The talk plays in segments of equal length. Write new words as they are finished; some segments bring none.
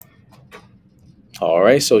All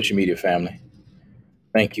right, social media family.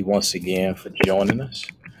 Thank you once again for joining us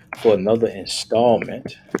for another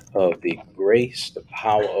installment of the Grace, the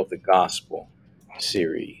Power of the Gospel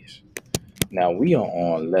series. Now, we are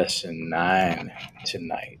on lesson 9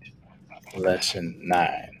 tonight. Lesson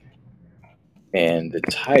 9. And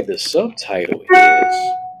the subtitle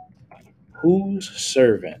is Whose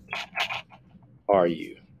Servant Are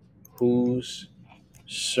You? Whose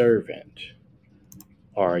servant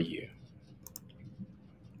are you?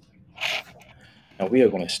 Now, we are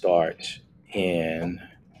going to start in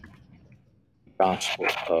Gospel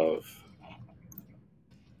of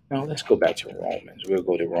Now let's go back to Romans. We'll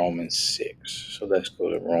go to Romans 6. So let's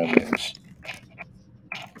go to Romans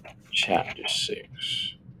chapter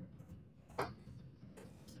 6.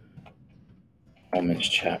 Romans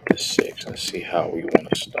chapter 6. Let's see how we want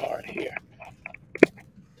to start here.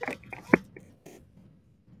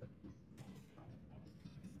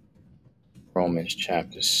 Romans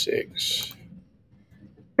chapter 6.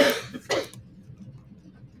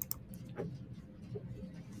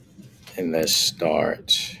 And let's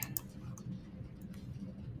start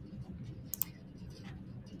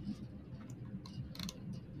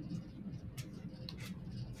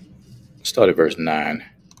at verse 9.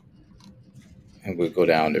 And we'll go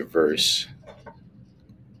down to verse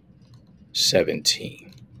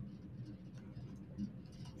 17.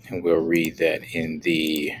 And we'll read that in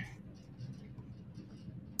the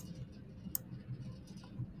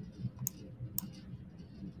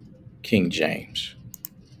King James.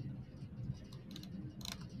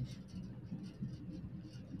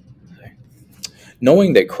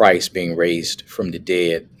 Knowing that Christ, being raised from the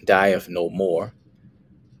dead, dieth no more,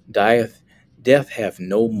 dieth death hath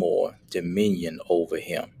no more dominion over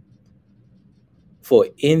him. For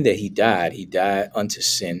in that he died unto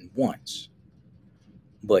sin once.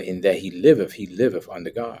 But in that he liveth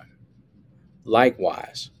unto God.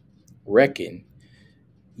 Likewise, reckon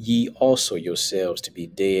ye also yourselves to be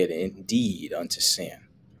dead indeed unto sin,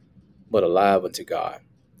 but alive unto God,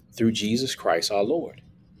 through Jesus Christ our Lord.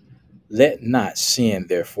 Let not sin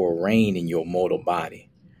therefore reign in your mortal body,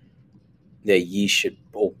 that ye should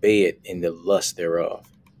obey it in the lust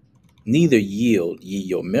thereof. Neither yield ye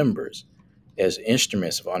your members as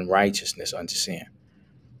instruments of unrighteousness unto sin,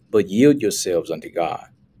 but yield yourselves unto God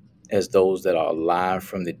as those that are alive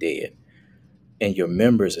from the dead, and your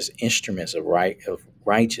members as instruments of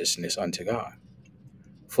righteousness unto God.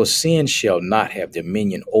 For sin shall not have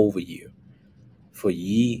dominion over you, for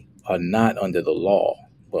ye are not under the law,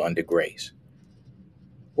 but under grace.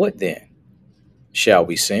 What then? Shall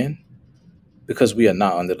we sin because we are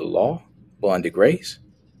not under the law, but under grace?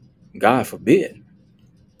 God forbid.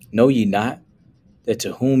 Know ye not that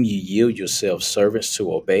to whom ye yield yourselves servants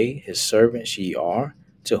to obey, his servants ye are,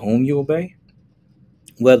 to whom you obey?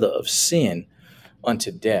 Whether of sin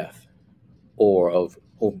unto death, or of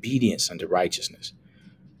obedience unto righteousness.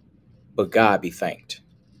 But God be thanked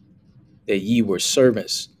that ye were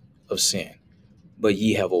servants of sin, but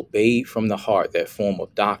ye have obeyed from the heart that form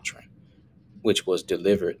of doctrine which was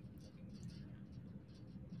delivered,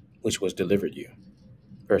 you.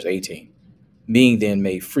 Verse 18. Being then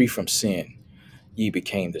made free from sin, ye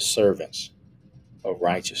became the servants of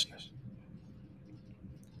righteousness.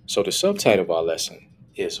 So the subtitle of our lesson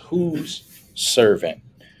is Whose Servant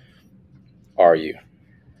Are You?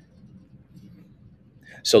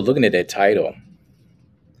 So looking at that title,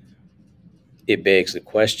 it begs the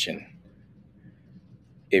question.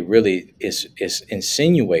 It really is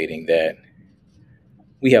insinuating that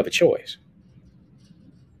we have a choice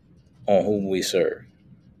on whom we serve: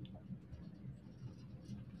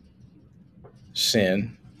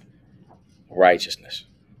 sin, righteousness.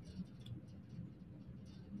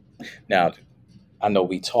 Now, I know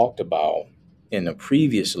we talked about in the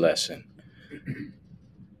previous lesson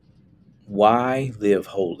why live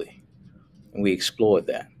holy, and we explored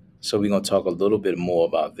that. So we're going to talk a little bit more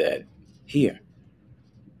about that here,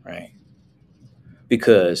 right?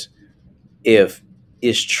 Because if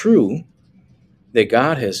it's true that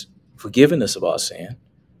God has forgiven us of our sin,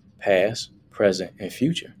 past, present, and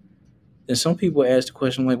future, then some people ask the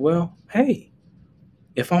question like, well, hey,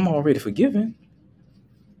 if I'm already forgiven,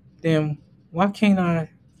 then why can't I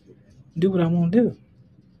do what I want to do?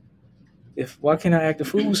 Why can't I act a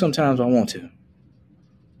fool sometimes I want to?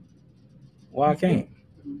 Why I can't?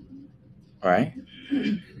 Right?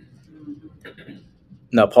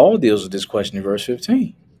 Now Paul deals with this question in verse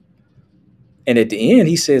 15. And at the end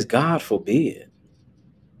he says, God forbid.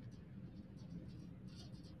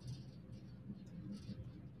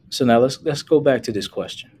 So now let's go back to this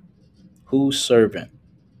question. Whose servant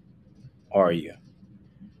are you?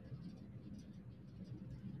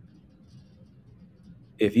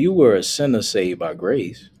 if you were a sinner saved by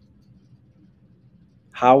grace,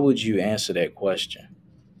 how would you answer that question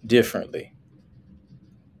differently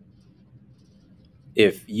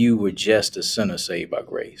if you were just a sinner saved by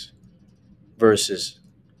grace versus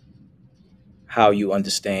how you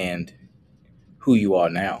understand who you are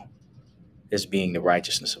now as being the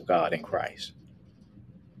righteousness of God in Christ?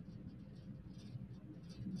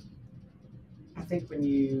 I think when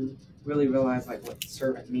you really realize like what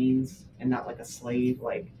servant means and not like a slave,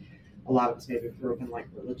 like a lot of us maybe grew up in like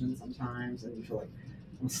religion sometimes and you feel like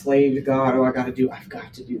I'm a slave to God, oh I've got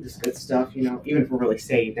to do this good stuff, even if we're really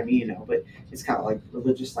saved, but it's kind of like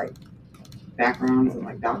religious like backgrounds and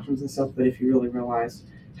like doctrines and stuff. But if you really realize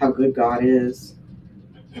how good God is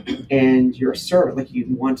and you're a servant, like you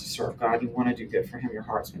want to serve God, you want to do good for him, your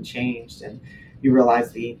heart's been changed and you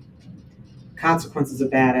realize the consequences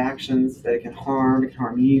of bad actions, that it can harm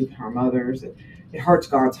you, it can harm others. It hurts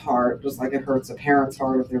God's heart, just like it hurts a parent's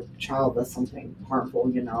heart if their child does something harmful,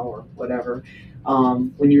 or whatever.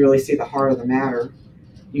 When you really see the heart of the matter,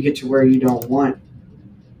 you get to where you don't want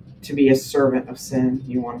to be a servant of sin.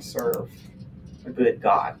 You want to serve a good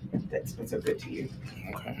God that's been so good to you.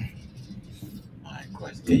 Okay. My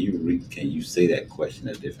question: can you say that question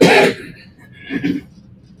a different way?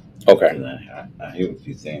 Okay. I hear what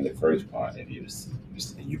you're saying. The first part, if you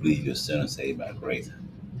believe you're a sinner saved by grace.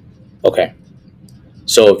 Okay.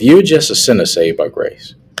 So if you're just a sinner saved by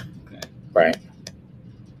grace, Okay. right?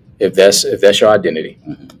 If that's your identity,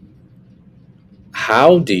 Mhm.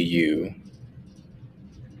 how do you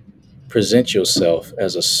present yourself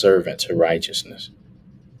as a servant to righteousness?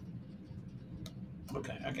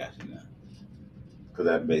 Okay, I got you now. Because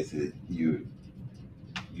that basically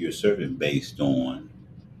you're serving based on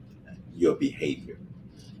your behavior,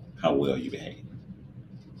 how well you behave.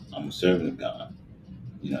 I'm a servant of God.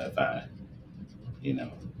 If I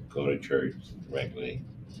go to church regularly,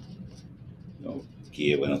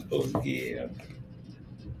 give what I'm supposed to give,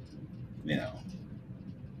 you know,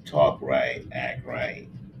 talk right, act right,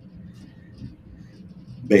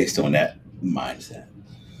 based on that mindset.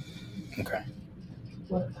 Okay.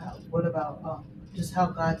 What about just how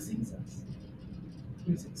God sees us?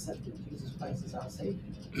 He's accepted Jesus Christ as our Savior.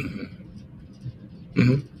 Hmm.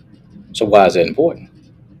 Hmm. So why is that important?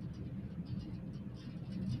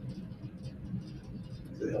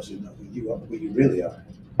 So they also know who you really are.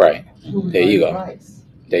 Right. Who we There are you in go. Christ.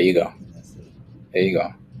 There you go. And that's it. There you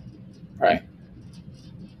go. Right.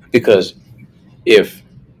 Because if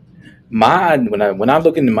when I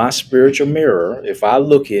look into my spiritual mirror, if I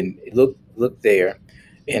look there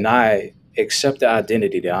and I accept the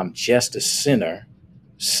identity that I'm just a sinner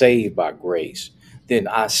saved by grace, then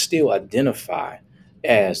I still identify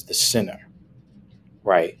as the sinner,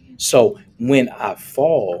 right? So when I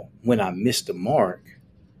fall, when I miss the mark,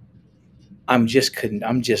 I'm just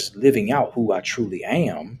living out who I truly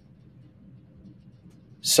am,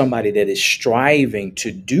 somebody that is striving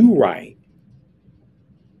to do right,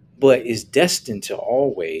 but is destined to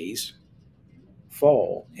always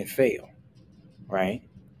fall and fail, right?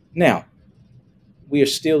 Now, we are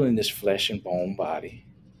still in this flesh and bone body.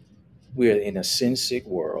 We are in a sin sick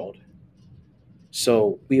world.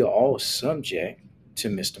 So we are all subject to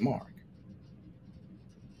miss the mark.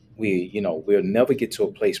 We'll never get to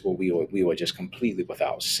a place where we are just completely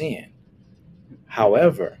without sin.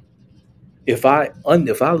 However, if I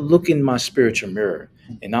look in my spiritual mirror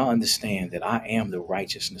and I understand that I am the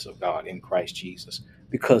righteousness of God in Christ Jesus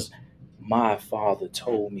because my Father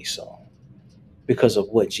told me so, because of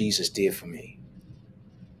what Jesus did for me,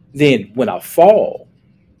 then when I fall,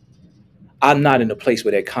 I'm not in a place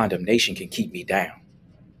where that condemnation can keep me down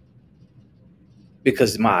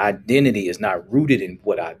because my identity is not rooted in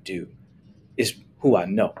what I do. It's who I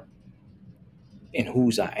know and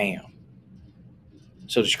whose I am.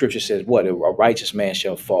 So the scripture says, what? A righteous man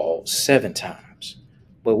shall fall 7 times.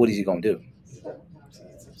 But what is he going to do?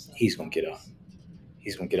 He's going to get up.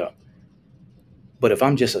 He's going to get up. But if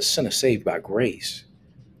I'm just a sinner saved by grace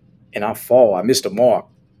and I fall, I miss the mark,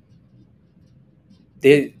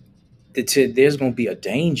 there, there's going to be a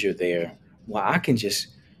danger there where I can just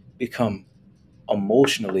become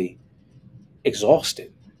emotionally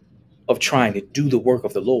exhausted of trying to do the work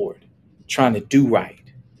of the Lord, trying to do right.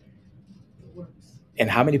 And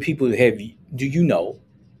how many people do you know?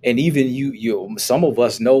 And even some of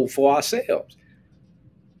us know for ourselves.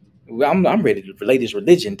 I'm ready to lay this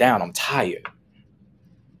religion down. I'm tired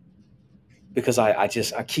because I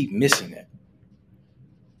keep missing it.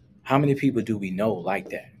 How many people do we know like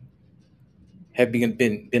that? Have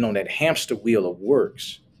been on that hamster wheel of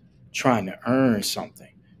works, trying to earn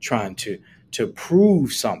something, trying to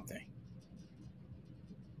prove something,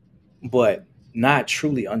 but not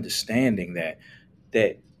truly understanding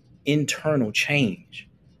that internal change,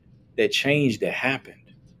 that change that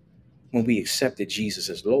happened when we accepted Jesus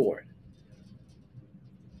as Lord.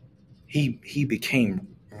 He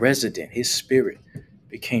became resident. His spirit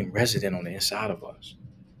became resident on the inside of us.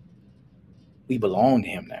 We belong to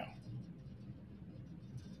him now.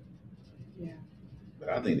 Yeah. But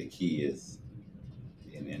I think the key is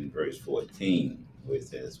in verse 14, where it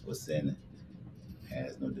says, "For sin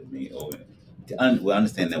has no dominion over it." We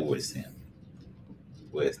understand that word sin,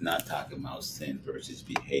 where it's not talking about sin versus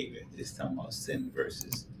behavior. It's talking about sin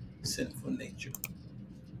versus sinful nature,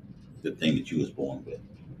 the thing that you was born with.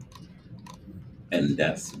 And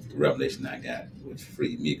that's the revelation I got, which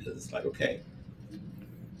freed me, because it's like, okay,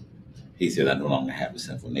 he said I no longer have a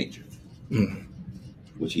sinful nature, Mm.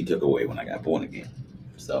 which he took away when I got born again.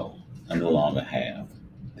 So I no longer have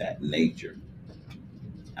that nature.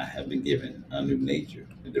 I have been given a new nature,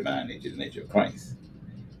 the divine nature, the nature of Christ.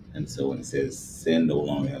 And so when it says sin no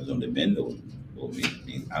longer has no dominion over me, it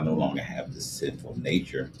means I no longer have the sinful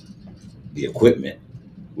nature, the equipment,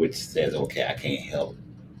 which says, okay, I can't help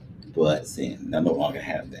but sin. I no longer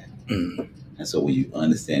have that. Mm. And so when you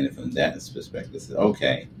understand it from that perspective, it's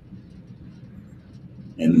okay.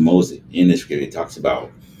 And Moses in the scripture, it talks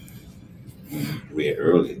about, we read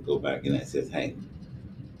earlier, go back and it says, hey,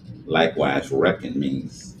 likewise reckon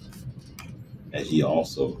means as ye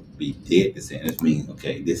also be dead to sin. This means,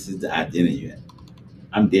 okay, this is the identity.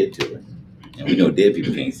 I'm dead to it. And we know dead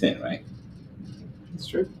people can't sin, right? It's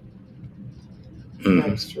true. Mm.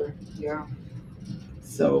 That's true. Yeah.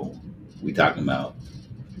 So we talking about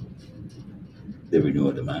the renewal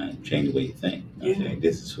of the mind, change the way you think. Okay,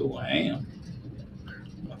 this is who I am.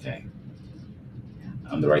 Okay.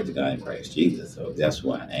 I'm the right to God in Christ Jesus, so that's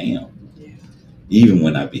who I am. Yeah. Even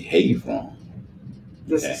when I behave wrong.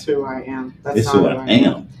 This Okay. is who I am. That's This is who I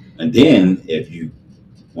am. And then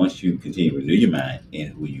once you continue to renew your mind in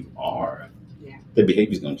who you are, the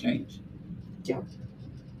behavior's gonna change. Yeah.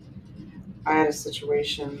 I had a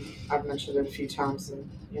situation, I've mentioned it a few times in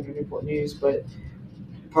Newport News, but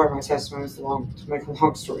part of my testimony is to make a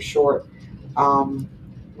long story short.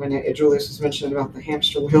 When Julius was mentioning about the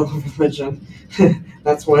hamster wheel of religion,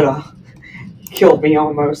 that's what killed me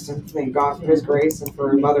almost. And thank God for His grace and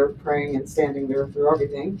for a mother praying and standing there through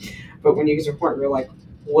everything. But when you get to a point where you're like,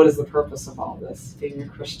 what is the purpose of all this? Being a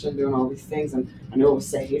Christian, doing all these things, and I know I was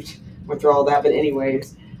saved, went through all that. But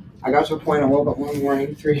anyways, I got to a point I woke up one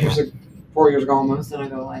morning 4 years ago almost, and I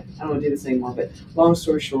go like, I don't want to do this anymore. But long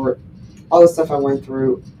story short, all the stuff I went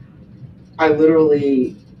through, I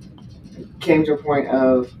literally came to a point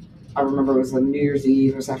of, I remember it was a New Year's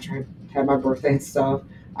Eve, it was after I had my birthday and stuff.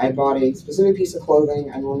 I bought a specific piece of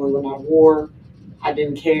clothing I normally would not wore. I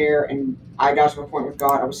didn't care, and I got to a point with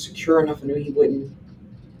God, I was secure enough, I knew He wouldn't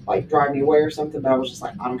like drive me away or something, but I was just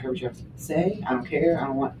like, I don't care what you have to say, I don't care, I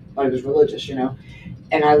don't want, but it was religious,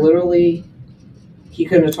 and I literally, He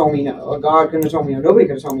couldn't have told me no, or God couldn't have told me no, nobody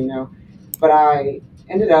could have told me no, but I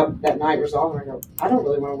ended up that night resolving, I go, I don't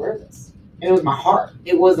really want to wear this. And it was my heart.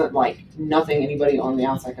 It wasn't like nothing anybody on the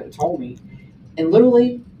outside could have told me. And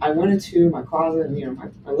literally, I went into my closet, and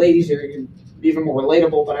my ladies are even more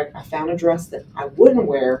relatable, but I found a dress that I wouldn't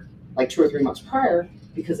wear like 2 or 3 months prior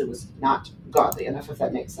because it was not godly enough, if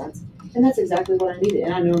that makes sense. And that's exactly what I needed.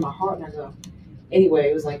 And I knew in my heart, and I go, anyway,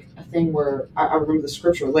 it was like a thing where I remember the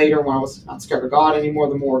scripture later when I was not scared of God anymore.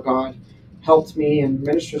 The more God helped me and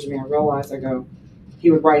ministered to me, I realized, I go, He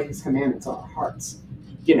would write His commandments on our hearts,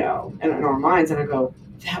 and in our minds. And I go,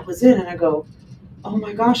 that was it. And I go, oh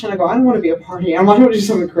my gosh. And I go, I don't want to be a party. I don't want to do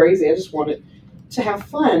something crazy. I just wanted to have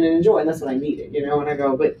fun and enjoy. And that's what I needed, And I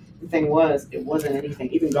go, but the thing was, it wasn't anything.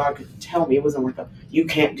 Even God could tell me. It wasn't like you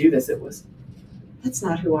can't do this. It was, that's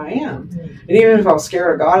not who I am. And even if I was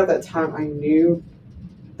scared of God at that time, I knew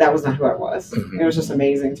that was not who I was. Mhm. It was just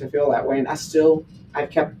amazing to feel that way. And I've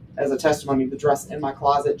kept as a testimony the dress in my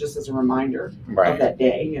closet just as a reminder of Right. that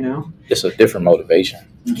day, It's a different motivation.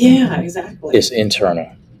 Yeah, exactly. It's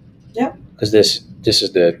internal. Yep. Because this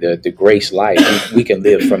is the grace life. We can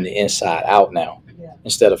live from the inside out now,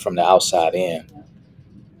 instead of from the outside in.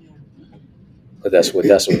 But that's what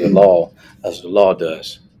the law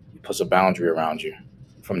does. It puts a boundary around you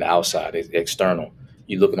from the outside. It's external.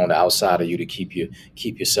 You're looking on the outside of you to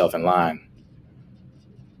keep yourself in line.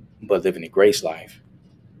 But living the grace life,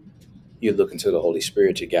 you're looking to the Holy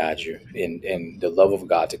Spirit to guide you, and the love of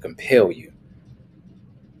God to compel you.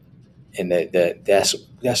 And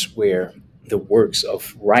that's where the works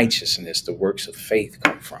of righteousness, the works of faith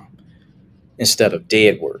come from, instead of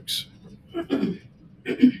dead works.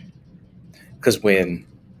 Because when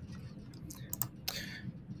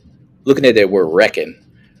looking at that word reckon,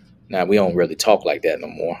 Now we don't really talk like that no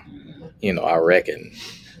more. Mhm. I reckon,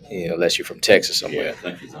 unless you're from Texas somewhere. Yeah,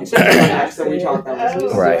 countries. Except in one accent we talk that way.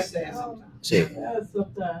 Right. Sometimes. See, Yeah,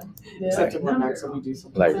 sometimes. Except in one accent we do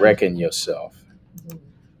something. like reckon yourself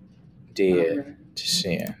dead to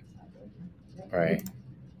sin, right?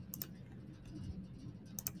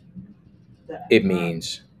 It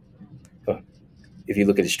means, if you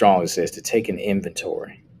look at the Strong, it says to take an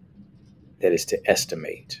inventory, that is to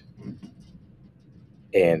estimate.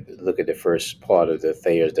 And look at the first part of the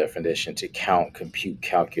Thayer's definition, to count, compute,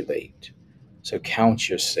 calculate. So count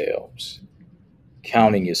yourselves.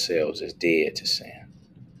 Counting yourselves as dead to sin,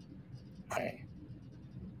 right?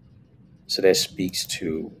 So that speaks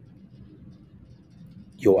to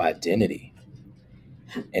your identity.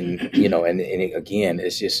 And again,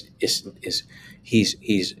 it's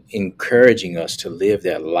he's encouraging us to live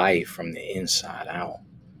that life from the inside out,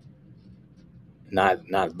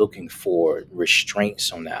 not looking for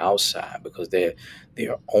restraints on the outside, because they're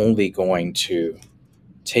only going to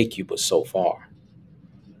take you but so far.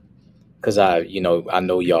 Because I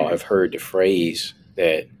know y'all have heard the phrase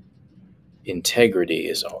that integrity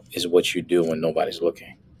is what you do when nobody's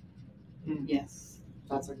looking, Yes.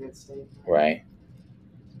 That's a good statement. right?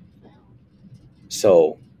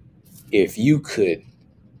 So if you could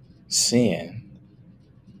sin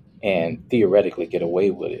and theoretically get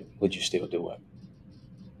away with it, would you still do it?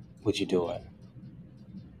 Would you do it?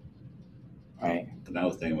 Right? And I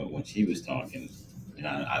was thinking about when she was talking, and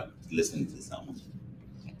I listened to something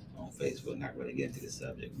on Facebook, not really getting to the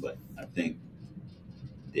subject, but I think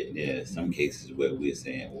that there are some cases where we're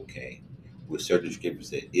saying, okay, with certain scriptures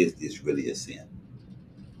say, is this really a sin?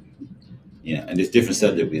 And there's different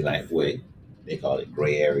subjects we like where they call it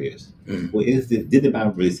gray areas. Mhm. Well, did the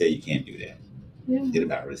Bible really say you can't do that? Yeah. Did the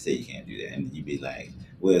Bible really say you can't do that? And you'd be like,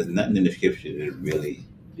 well, there's nothing in the scripture that really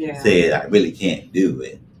Yeah. said I really can't do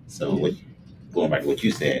it. So going back to what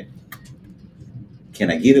you said, can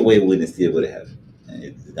I get away with it and still go to heaven?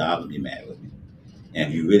 And God would be mad with me. And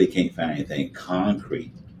if you really can't find anything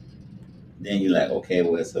concrete, then you're like, okay,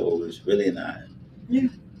 well, so it's really not. Yeah.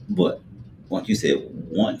 But once you said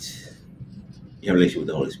once you have a relationship with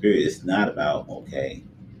the Holy Spirit, it's not about, okay,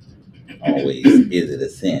 always, is it a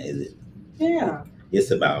sin? Is it? Yeah. It's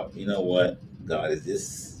about, you know what, God, is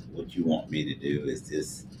this what you want me to do? Is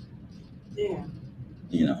this, Yeah.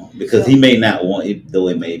 because He may not want it, though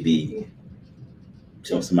it may be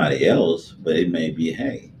from somebody else, but it may be,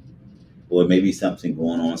 hey, or it may be something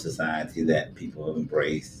going on in society that people have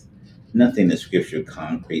embraced. Nothing in the scripture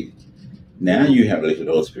concrete. Now you have a relationship with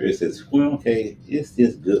the Holy Spirit says, well, okay, is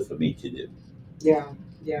this good for me to do? Yeah.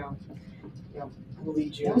 Yeah. Yeah. I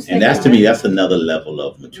believe you. And that's, to me, that's another level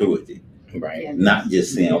of maturity. Right. Yeah. Not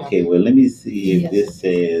just saying, Yeah. okay, well, let me see if Yes. this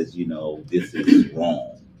says, this is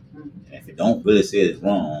wrong. And if it don't really say it's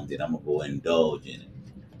wrong, then I'm gonna go indulge in it.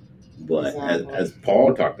 But Exactly. as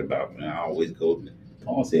Paul talked about, and I always go,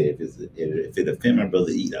 Paul said, if it offend my brother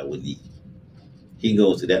to eat, I wouldn't eat. He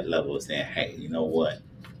goes to that level of saying, hey, you know what?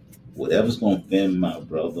 Whatever's gonna offend my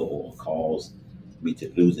brother or cause me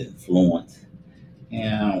to lose influence, I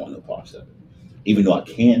don't want no parts of it. Even though I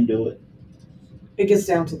can do it. It gets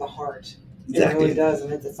down to the heart. It Exactly. really does,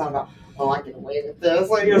 and it's not about, I get away with this.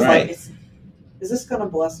 Like it's Right. like, is this going to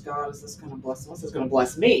bless God? Is this going to bless? What's this going to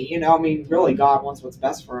bless me? I mean, really, God wants what's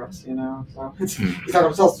best for us. So He's not going to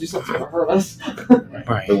tell us to do something to hurt us.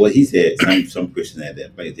 Right. But what he said, some Christians at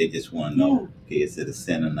that place, they just want to know, okay, is it a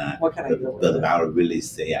sin or not? What can I do with Does the it? Bible really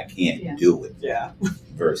say I can't Yeah. do it? Yeah.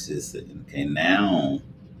 Versus, okay, now,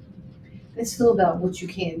 It's still about what you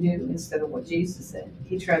can do instead of what Jesus said.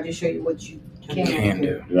 He tried to show you what you Can can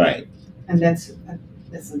do. do. right, And that's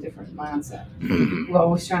a different mindset. Mhm. We're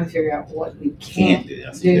always trying to figure out what we can't can't do that.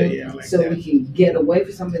 I see do, that, yeah, I like so that. we can get away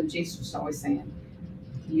from something. Jesus was always saying,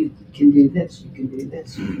 you can do this, you can do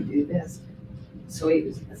this, you can do this. So he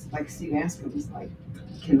was, it's like Steve asked him, he's like,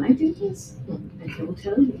 can I do this? And he'll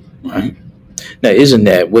tell you. Right. Now,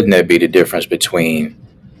 wouldn't that be the difference between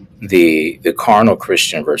the carnal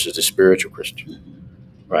Christian versus the spiritual Christian,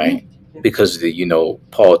 right? Yeah. Because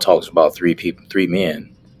Paul talks about three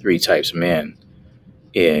types of men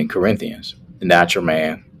in Corinthians: the natural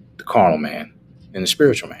man, the carnal man, and the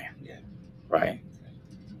spiritual man. Yeah. Right.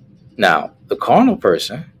 Now, the carnal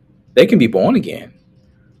person, they can be born again,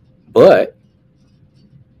 but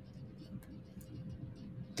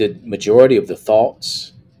the majority of the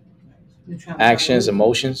thoughts, You're trying to actions, find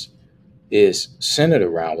emotions is centered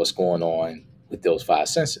around what's going on with those five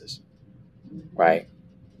senses, right?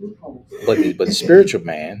 loopholes. But the spiritual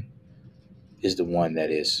man is the one that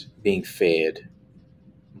is being fed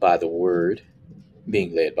by the Word,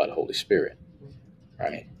 being led by the Holy Spirit,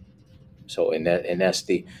 right? So, and that's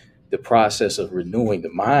the process of renewing the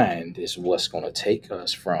mind is what's going to take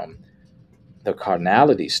us from the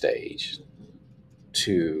carnality stage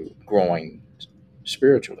to growing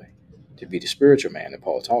spiritually, to be the spiritual man that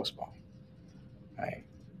Paul talks about. Right.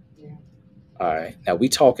 Yeah. All right. Now we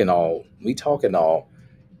talking all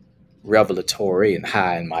revelatory and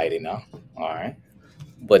high and mighty now. All right.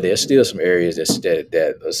 But there's still some areas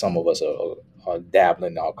that some of us are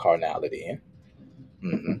dabbling our carnality in.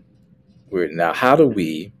 hmm Now, how do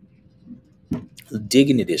we dig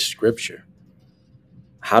into this scripture?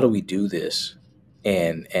 How do we do this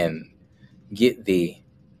and get the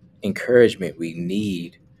encouragement we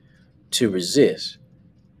need to resist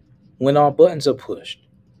when our buttons are pushed?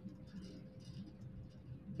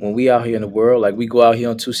 When we out here in the world, like we go out here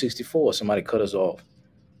on 264, somebody cut us off,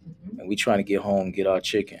 and we trying to get home, get our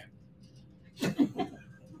chicken.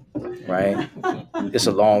 Right? It's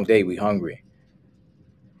a long day. We hungry.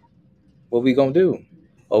 What we gonna do?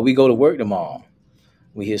 Or we go to work tomorrow.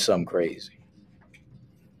 We hear something crazy.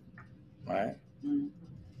 Right?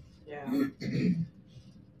 Yeah.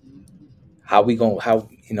 How we gonna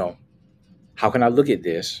how can I look at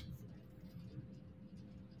this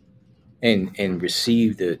and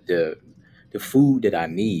receive the food that I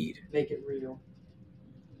need Make it real.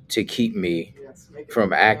 to keep me Yes. Make it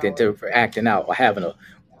from reality. acting out or having a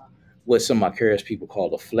what some of my curious people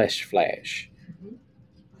call a flesh flash.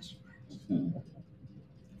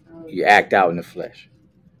 You act out in the flesh.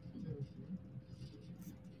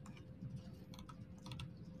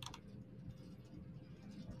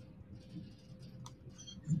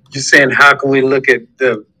 You're saying, how can we look at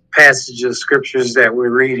the passage of scriptures that we're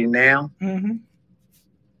reading now? Mm-hmm.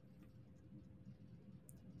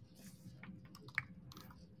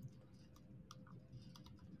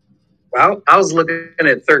 Well, I was looking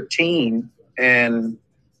at 13, and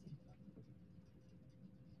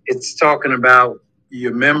it's talking about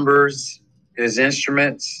your members as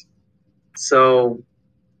instruments. So,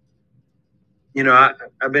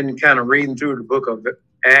 I've been kind of reading through the book of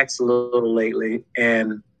Acts a little lately,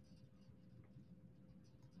 and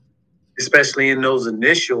especially in those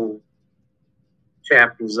initial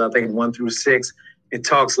chapters, I think 1 through 6, it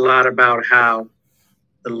talks a lot about how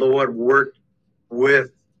the Lord worked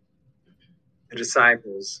with the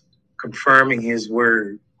disciples, confirming his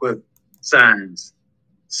word with signs.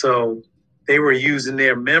 So they were using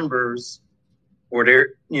their members or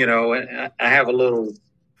and I have a little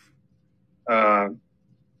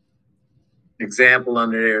example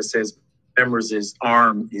under there. It says members is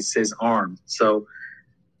arm. It says arm. So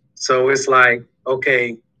it's like,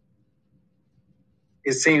 okay,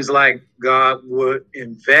 it seems like God would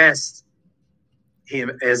invest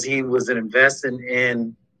him as he was investing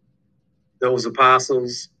in those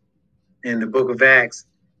apostles in the book of Acts.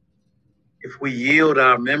 If we yield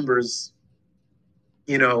our members,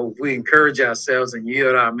 if we encourage ourselves and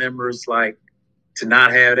yield our members, like to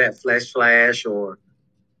not have that flesh flash or,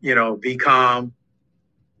 be calm,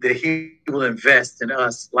 that he will invest in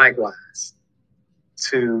us likewise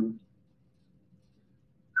to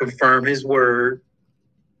confirm his word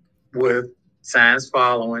with signs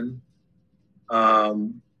following.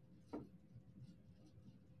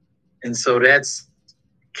 And so that's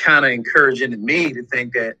kind of encouraging to me to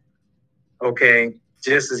think that, okay,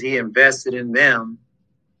 just as he invested in them,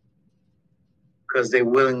 because they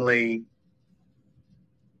willingly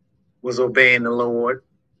was obeying the Lord,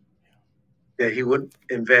 that he would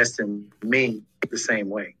invest in me the same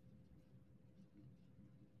way.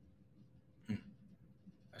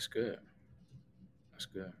 That's good. That's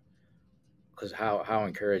good. Because how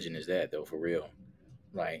encouraging is that though, for real?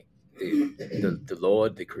 Like the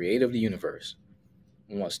Lord, the creator of the universe,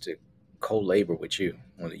 wants to co-labor with you,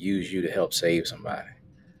 want to use you to help save somebody,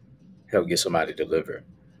 help get somebody delivered.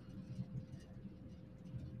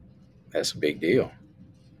 That's a big deal.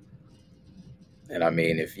 And I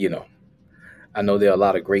mean, if I know there are a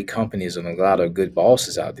lot of great companies and a lot of good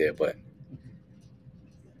bosses out there, but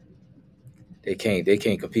they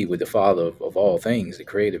can't compete with the Father of all things, the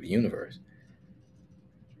creator of the universe.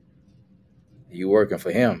 You working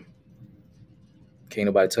for him, can't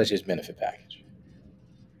nobody touch his benefit package,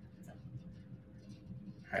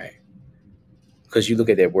 right? Because you look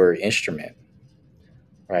at that word instrument,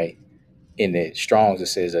 right? In the Strong's, it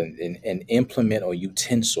says an implement or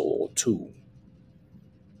utensil or tool.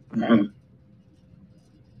 Right? Mm-hmm.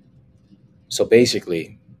 So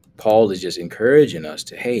basically, Paul is just encouraging us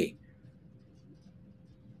to, hey,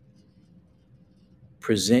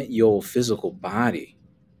 present your physical body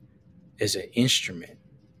as an instrument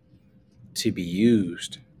to be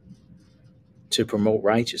used to promote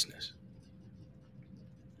righteousness.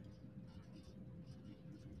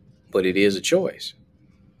 But it is a choice.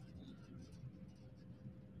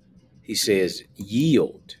 he says,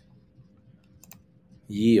 yield.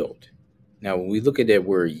 Yield. Now, when we look at that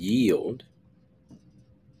word yield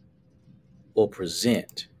or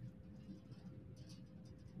present,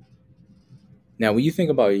 now when you think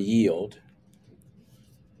about yield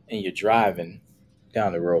and you're driving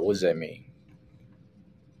down the road, what does that mean?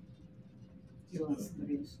 You want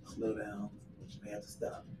somebody else. Slow down, which may have to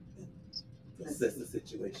stop and assess the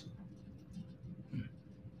situation.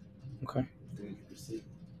 Okay. Then you can proceed.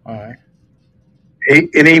 All right.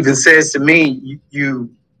 It even says to me,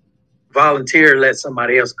 you volunteer, let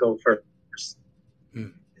somebody else go first.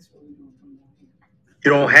 That's what we're doing from down here.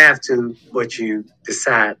 You don't have to, but you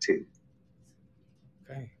decide to.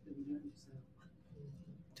 Okay.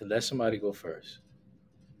 To let somebody go first.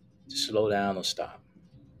 To slow down or stop.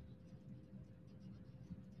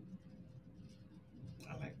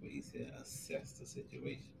 I like what he said, assess the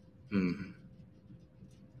situation. Mm-hmm.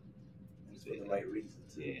 It's for the right reasons.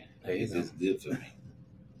 Yeah. There you This go. is good for me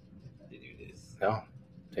to do this. Oh,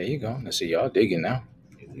 there you go. I see y'all digging now.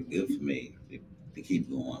 Is it good for me to keep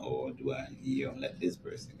going, or do I yield and let this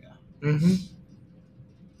person go? Mm-hmm.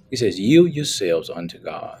 He says, yield yourselves unto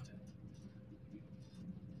God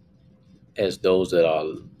as those that are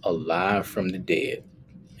alive from the dead,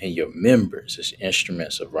 and your members as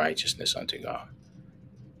instruments of righteousness unto God.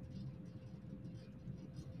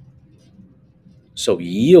 So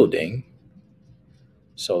yielding,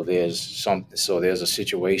 so there's a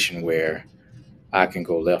situation where I can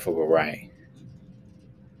go left or go right.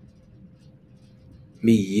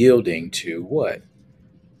 Me yielding to what?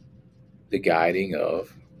 The guiding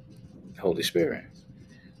of the Holy Spirit,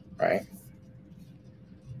 right?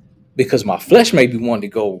 Because my flesh may be wanting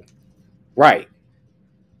to go right.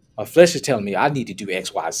 My flesh is telling me I need to do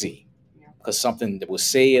X, Y, Z because something that was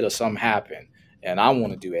said or something happened, and I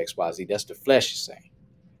want to do X, Y, Z. That's the flesh is saying.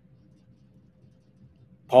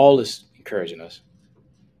 Paul is encouraging us,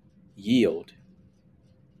 yield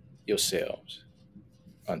yourselves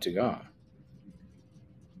unto God.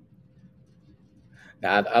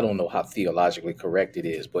 Now, I don't know how theologically correct it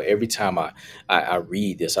is, but every time I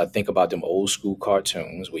read this, I think about them old school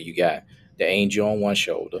cartoons where you got the angel on one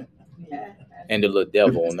shoulder Yeah. and the little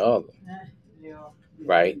devil on the other, Yeah.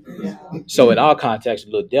 right? Yeah. So in our context,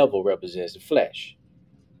 the little devil represents the flesh,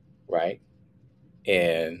 right?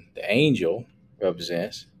 And the angel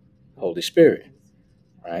represents the Holy Spirit,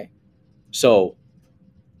 right? So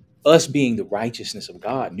us being the righteousness of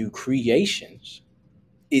God, new creations,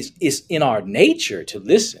 is in our nature to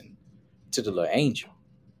listen to the little angel.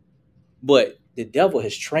 But the devil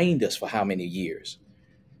has trained us for how many years?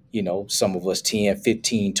 You know, some of us 10,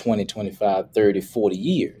 15, 20, 25, 30, 40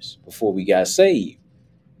 years before we got saved,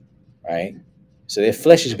 right? So their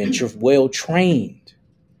flesh has been well trained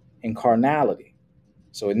in carnality.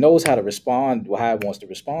 So it knows how to respond, how it wants to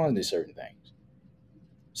respond to certain things.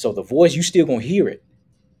 So the voice, you still gonna hear it.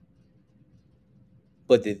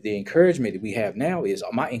 But the encouragement that we have now is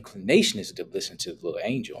my inclination is to listen to the little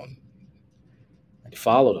angel and to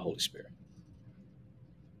follow the Holy Spirit.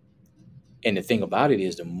 And the thing about it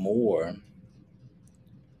is the more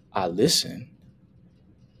I listen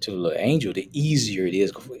to the little angel, the easier it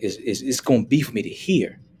is it's going to be for me to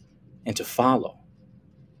hear and to follow,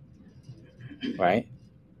 right?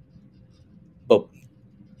 But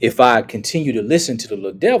if I continue to listen to the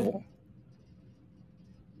little devil,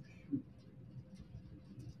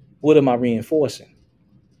 what am I reinforcing?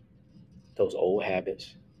 Those old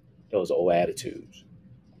habits, those old attitudes.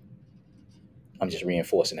 I'm just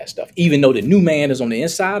reinforcing that stuff. Even though the new man is on the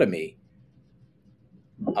inside of me,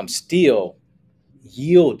 I'm still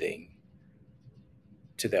yielding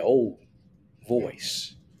to the old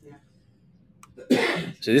voice.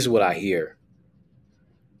 So this is what I hear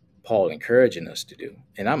Paul encouraging us to do.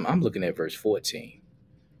 And I'm looking at verse 14.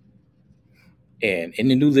 And in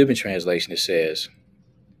the New Living Translation, it says,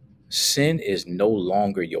 sin is no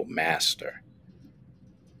longer your master,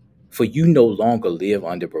 for you no longer live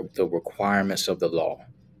under the requirements of the law.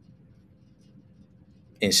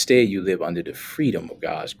 Instead, you live under the freedom of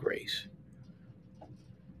God's grace.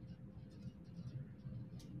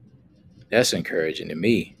 That's encouraging to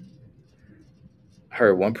me. I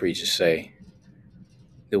heard one preacher say,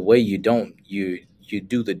 the way you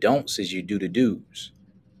do the don'ts is you do the do's.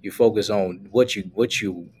 You focus on what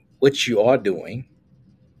you are doing,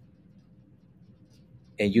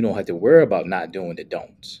 and you don't have to worry about not doing the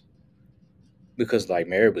don'ts. Because like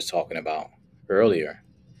Mary was talking about earlier,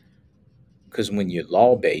 because when you're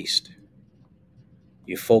law based,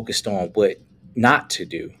 you're focused on what not to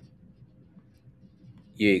do.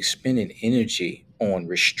 You're expending energy on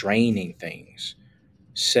restraining things,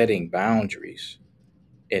 setting boundaries,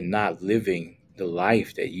 and not living the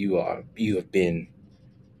life that you have been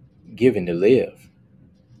given to live,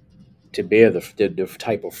 to bear the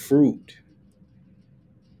type of fruit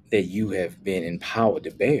that you have been empowered to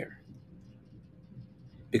bear,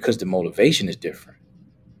 because the motivation is different.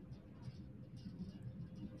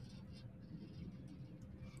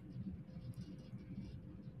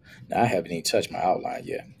 Now, I haven't even touched my outline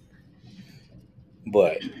yet,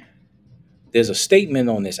 but there's a statement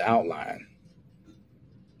on this outline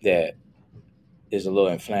that is a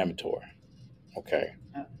little inflammatory. Okay.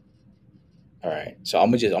 All right. So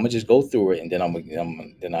I'm gonna just go through it, and then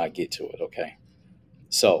then I'll get to it. Okay.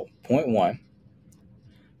 So point one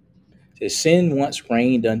says, sin once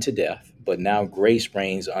reigned unto death, but now grace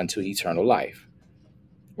reigns unto eternal life.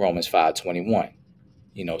 Romans 5:21.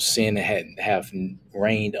 Sin have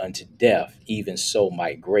reigned unto death, even so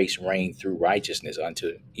might grace reign through righteousness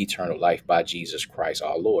unto eternal life by Jesus Christ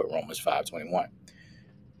our Lord. Romans 5:21.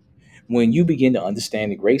 When you begin to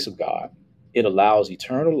understand the grace of God, it allows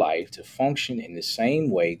eternal life to function in the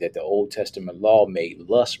same way that the Old Testament law made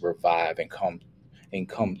lust revive and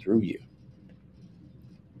come through you.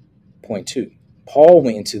 Point two, Paul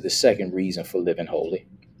went into the second reason for living holy.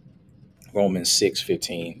 Romans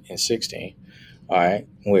 6:15 and 16. All right,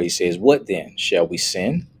 where he says, "What then? Shall we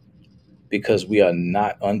sin because we are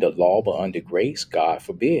not under law but under grace? God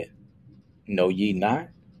forbid. Know ye not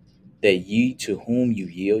that ye to whom you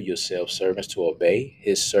yield yourselves servants to obey,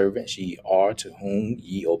 his servants ye are to whom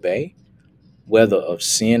ye obey, whether of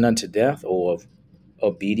sin unto death or of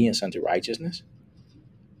obedience unto righteousness?"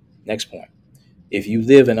 Next point. If you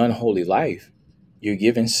live an unholy life, you're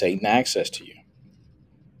giving Satan access to you.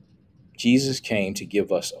 Jesus came to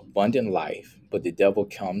give us abundant life, but the devil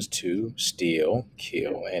comes to steal,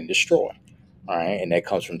 kill, and destroy. All right, and that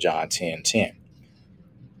comes from John 10:10.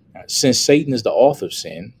 Since Satan is the author of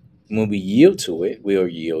sin, when we yield to it, we are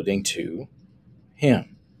yielding to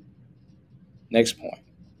him. Next point.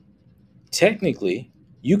 Technically,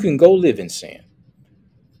 you can go live in sin.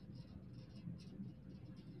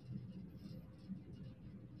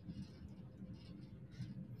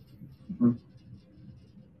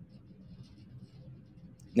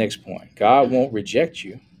 Next point. God won't reject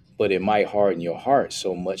you, but it might harden your heart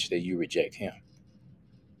so much that you reject him.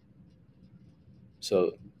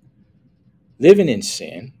 So, living in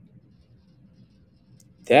sin,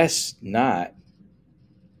 that's not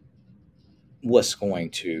what's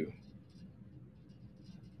going to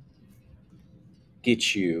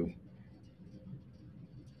get you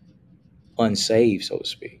unsaved, so to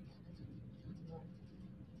speak.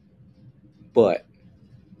 But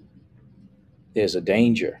there's a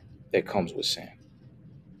danger that comes with sin,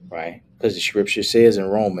 right? Because the scripture says in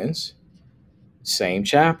Romans, same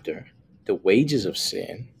chapter, the wages of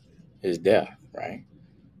sin is death, right?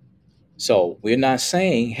 So we're not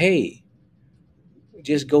saying, hey,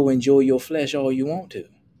 just go enjoy your flesh all you want to.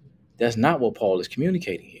 That's not what Paul is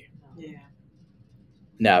communicating here. Yeah.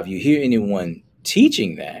 Now, if you hear anyone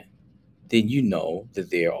teaching that, then you know that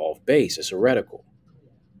they're off base. It's heretical,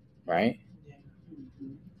 right?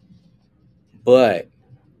 But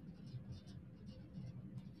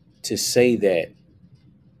to say that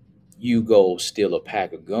you go steal a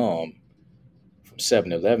pack of gum from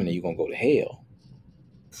 7-Eleven and you're going to go to hell,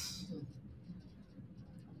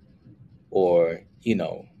 or,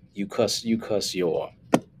 you cuss your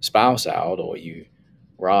spouse out, or you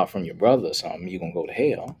rob from your brother or something, you're going to go to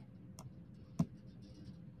hell.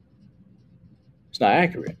 It's not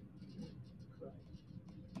accurate.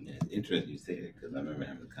 Yeah, it's interesting you say that, because I remember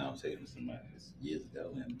having a conversation with somebody years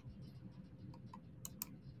ago, and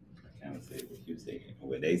I kind of said what you said,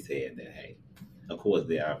 where they said that, hey, of course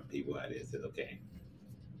there are people out there that said, okay,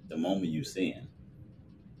 the moment you sin,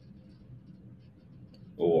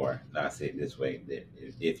 or I say it this way, that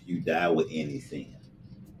if you die with any sin,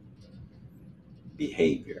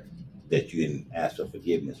 behavior that you didn't ask for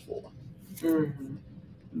forgiveness for, Mm-hmm.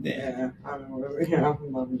 then Yeah, I know. Yeah, I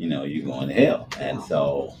love it. you're going to hell. And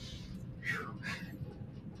so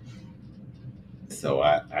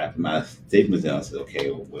I my statement is, I said,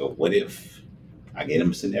 okay, well, what if I get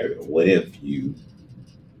them a scenario? What if you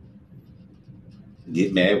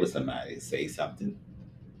get mad with somebody, say something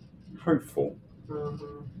hurtful,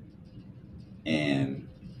 Mm-hmm. and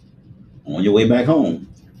on your way back home,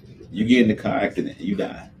 you get in a car accident, you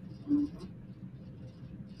die.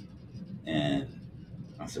 And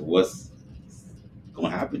I said, what's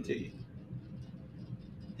going to happen to you?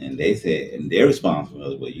 And they said, and their response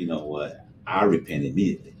was, well, you know what? I repent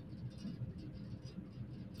immediately.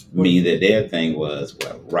 Meaning that their thing was,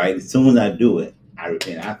 well, right as soon as I do it, I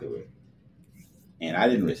repent afterward. And I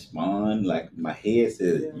didn't respond. Like, my head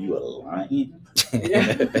said, you are lying.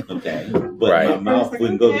 Yeah. Okay, but my Right. mouth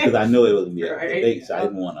wouldn't go because I know it was gonna be a Right. debate, so I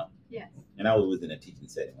didn't want to. Yes. And I was within a teaching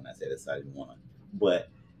setting when I said it, so I didn't want to. But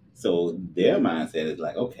so their mindset is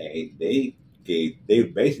like, okay, they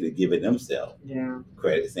basically giving themselves Yeah.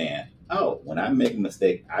 credit, saying, "Oh, when I make a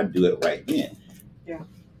mistake, I do it right then." Yeah.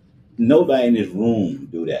 Nobody in this room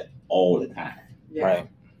do that all the time. Yeah. Right.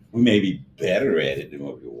 We may be better at it than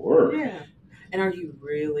what we were. Yeah. And are you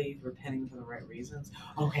really repenting for the right reasons?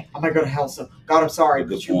 Okay, I might go to hell, so God, I'm sorry, Good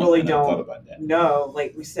but you point. really I never thought don't about that. know.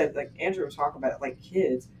 Like we said, like Andrew was talking about it, like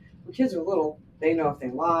kids. When kids are little, they know if they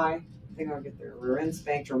lie, they're gonna get their rear end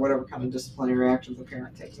spanked or whatever kind of disciplinary actions the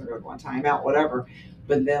parent takes. They're gonna go on timeout, whatever.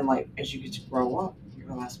 But then, like as you get to grow up, you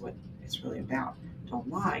realize what it's really about. Don't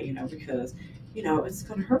lie, because it's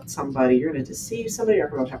going to hurt somebody. You're going to deceive somebody. You're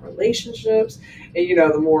going to have relationships. And,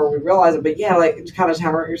 the more we realize it. But yeah, like it's kind of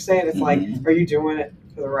how you're saying, it's like, are you doing it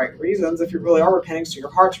for the right reasons? If you really are repenting, so your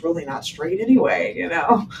heart's really not straight anyway,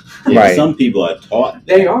 Yeah, Right. some people are taught that.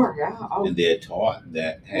 They are, yeah. Oh, And they're taught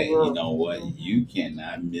that, hey, Well, you know what? You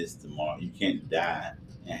cannot miss the mark. You can't die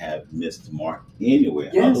and have missed the mark anywhere.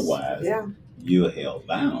 yes. Otherwise, Yeah. you're held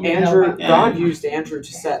bound. Andrew, And- God used Andrew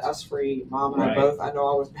to set us free. Mom and I Right. both. I know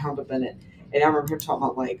I was bound up in it. And I remember him talking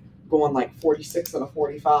about like going like 46 and a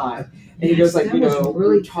 45. And he goes like, that was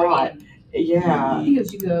really we taught. freeing. Yeah.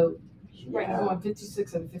 Because you go, right, Yeah. I'm on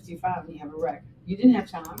 56 and 55 and you have a wreck. You didn't have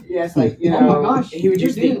time. Yeah, it's like, Oh my gosh, he would you're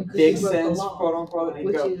use the doomed 'cause big you broke the sins, law, quote unquote, and he'd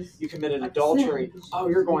which go, is you committed like adultery. sin, because Oh,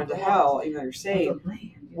 you you're going to broke hell, even though you're saved. the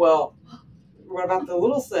land. Well, what about the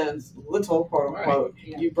little sins, little, quote unquote?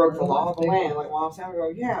 Yeah. You broke the law of the Big land. one. Like, Mom said, I go,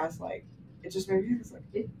 yeah, it's like, it just made me, it's like,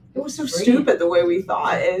 it was so Freeing. stupid the way we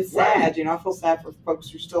thought. And it's sad, I feel sad for folks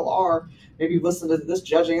who still are. Maybe listen to this,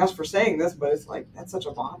 judging us for saying this, but it's like, that's such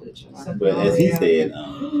a bondage. But as he said,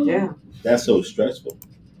 Yeah. that's so stressful.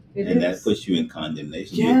 It And is. that puts you in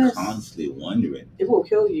condemnation. Yes. You're constantly wondering. It will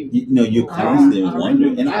kill you. You're I constantly I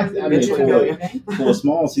wondering. And I remember mean, Eventually kill you. for a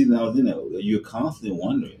small season I was in it, you're constantly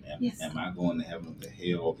wondering, Yes. am I going to heaven or to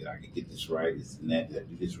hell? Did I get this right? This and that? Did I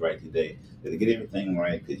do this right today? Did I get everything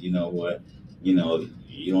right? Because you know what? You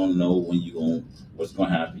don't know what's going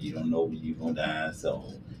to happen. You don't know when you're going to die. So,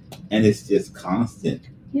 and it's just constant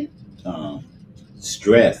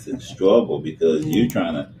stress and struggle because you're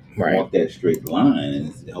trying to Right. walk that straight line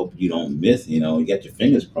and hope you don't miss. You got your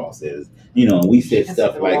fingers crossed. As and we said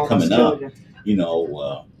stuff like coming up.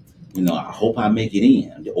 I hope I make it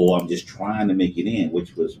in, or I'm just trying to make it in,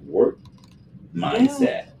 which was work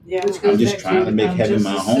mindset. Yeah. Which I'm goes just back trying to make I'm heaven just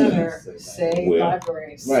my a home. sinner, saved Well, by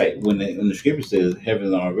grace. Right. When the scripture says heaven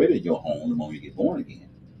is already your home the moment you get born again.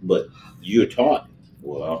 But you're taught,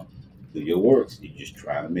 well, through your works, you just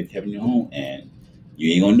try to make heaven your home, and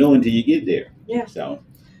you ain't gonna know until you get there. Yeah. So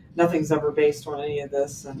Nothing's ever based on any of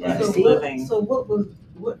this and Right. just So living.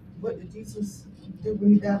 what did Jesus do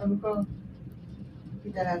when he died on the cross? He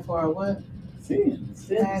died for our what? sins.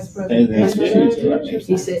 Past, And present, spiritual, future. right?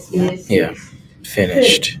 He said, yes. Yeah.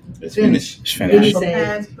 Finished. It's finished. It's For finished.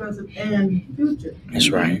 past, present, and future. That's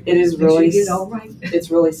right. It is Make sure really, you get it all right.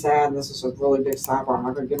 it's really sad. And this is a really big sidebar. I'm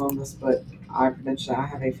not going to get on this, but I mentioned I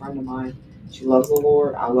have a friend of mine. She loves the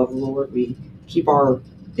Lord. I love the Lord. We keep our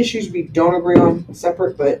issues we don't agree on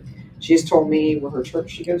separate, but she's told me where her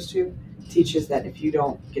church she goes to teaches that if you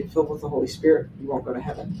don't get filled with the Holy Spirit, you won't go to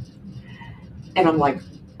heaven. And I'm like,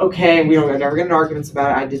 okay, we don't never get in arguments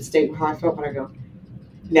about it. I did state how I felt, but I go,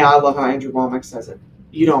 now I love how Andrew Womack says it.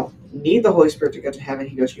 You don't need the Holy Spirit to go to heaven.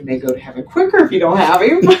 He goes, you may go to heaven quicker if you don't have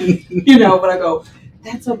him. But I go,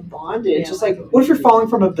 that's a bondage. Yeah, Just like, what if you're falling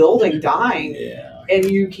from a building dying Yeah. and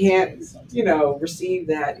you can't, receive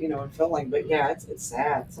that, and feeling. But yeah, it's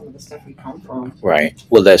sad, some of the stuff we come from. Right.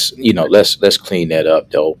 Well, let's clean that up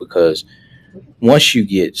though, because once you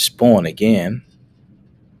get born again,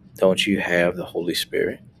 don't you have the Holy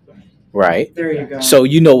Spirit? Right. There you go. So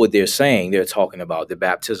you know what they're saying. They're talking about the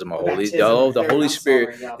baptism of the Holy Baptism. Spirit,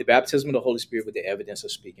 I'm sorry, the baptism of the Holy Spirit with the evidence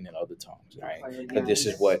of speaking in other tongues. Right. But this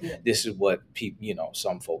is what people,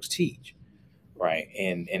 some folks teach. Right.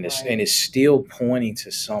 And it's still pointing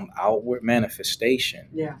to some outward manifestation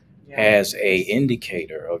Yeah. as a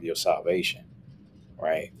indicator of your salvation.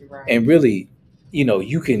 Right. You're right. And really,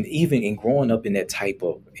 you can, even in growing up in that type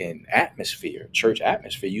of atmosphere, church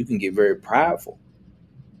atmosphere, you can get very prideful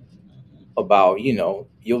about,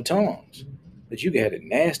 your tongues. But you can have the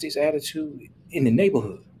nastiest attitude in the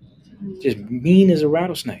neighborhood. Just mean as a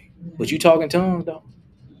rattlesnake. But you talking tongues though?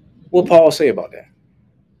 What Paul say about that?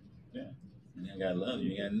 You ain't got love,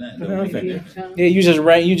 you ain't got Nothing. nothing. Yeah, you just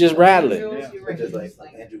rattle it. But just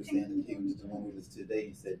like Andrew was saying, he was the one with us today.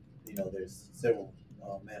 He said, there's several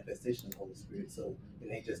manifestation of the Holy Spirit. So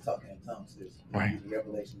it ain't just talking in tongues. There's Right.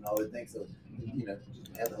 revelation and all the things. So you know, you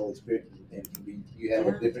can have the Holy Spirit, and you have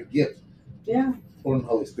a different gift Yeah. from the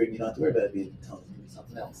Holy Spirit. You don't have to worry about it being tongues. It can be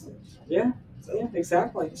something else. Yeah. So Yeah,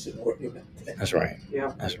 exactly. you shouldn't worry about that. That's right.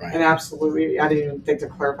 Yeah. That's right. And absolutely, I didn't even think to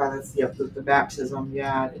clarify that's the baptism.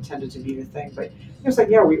 Yeah, it tended to be the thing, but it was like,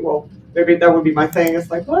 yeah, maybe that would be my thing.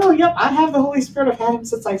 It's like, well, yep, I have the Holy Spirit. I've had him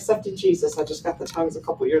since I accepted Jesus. I just got the tongues a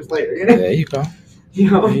couple years later. You know. There you go.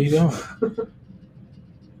 You know. There you go.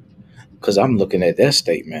 Because I'm looking at that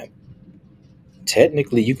statement.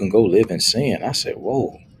 Technically, you can go live in sin. I said,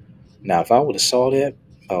 whoa. Now, if I would have saw that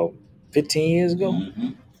about 15 years ago,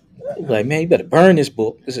 like, man, you better burn this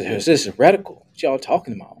book. This is radical. What y'all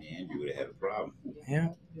talking about? Man, you would have had a problem. Yeah.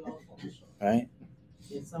 You all fall short Right.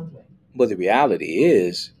 in some way. But the reality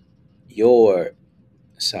is, your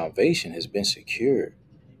salvation has been secured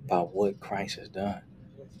by what Christ has done.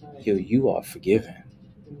 That's right. You are forgiven.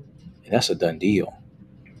 And that's a done deal.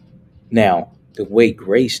 Now, the way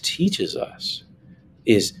grace teaches us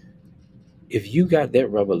is, if you got that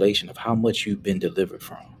revelation of how much you've been delivered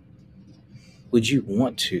from, would you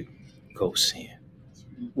want to go sin?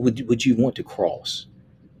 Would you want to cross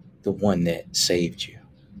the one that saved you?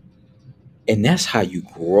 And that's how you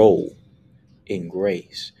grow in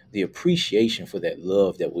grace. The appreciation for that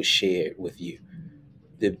love that was shared with you,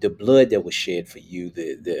 the blood that was shed for you,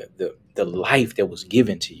 the life that was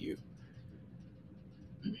given to you.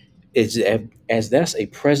 Is as that's a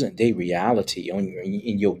present day reality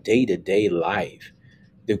in your day to day life.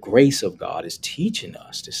 The grace of God is teaching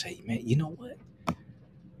us to say, man, you know what?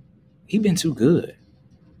 He been too good.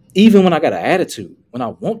 Even when I got an attitude, when I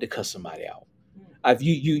want to cuss somebody out,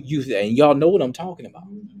 and y'all know what I'm talking about.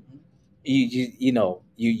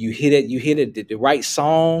 You hit it the right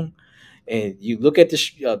song, and you look at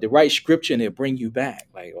the right scripture, and it bring you back.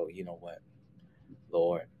 Like, oh, you know what,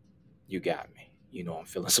 Lord, you got me. I'm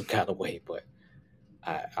feeling some kind of way, but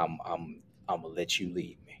I'm gonna let you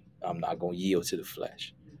lead me. I'm not gonna yield to the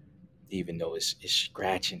flesh, even though it's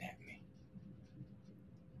scratching at me.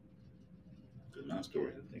 Good my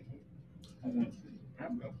story. I think I went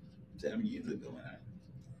probably about 7 years ago,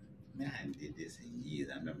 and I hadn't did this in years.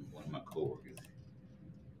 I remember one of my coworkers,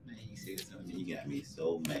 man, he said something. He got me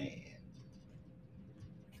so mad,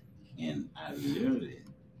 and I literally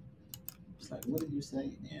was like, "What did you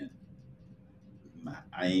say?" And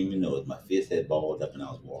I didn't even know it. My fist had balled up, and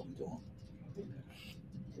I was walking to him,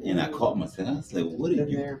 and I caught myself. I was like, "What are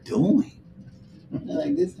you doing?" They're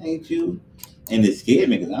like, "This ain't you," and it scared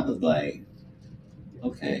me because I was like,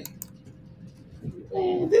 "Okay,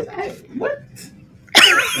 man, this ain't what."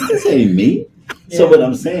 This ain't me. So what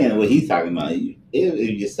I'm saying, what he's talking about, it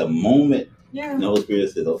was just a moment. Yeah. The Holy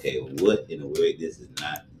Spirit says, "Okay, what in the world? This is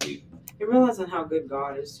not you." And realizing how good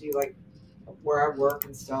God is to you, like where I work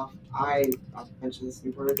and stuff. I've mentioned this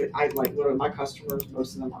before. But I like literally my customers.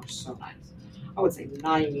 Most of them are so nice. I would say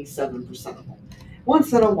 97% of them.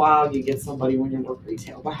 Once in a while, you get somebody when you work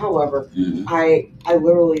retail. But however, Mhm. I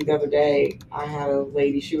literally the other day I had a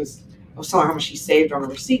lady. I was telling her how much she saved on a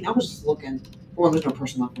receipt, and I was just looking. Well, there's no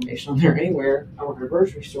personal information on there anywhere. I work at a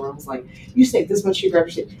grocery store. And I was like, "You saved this much. You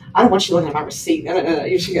grabbed your receipt. I don't want you looking at my receipt."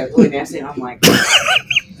 She got really nasty, and I'm like.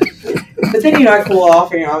 But then I cool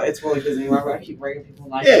off, and it's really busy. I keep bringing people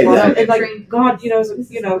like, Yeah, exactly. and like God,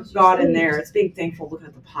 God in there. It's being thankful, looking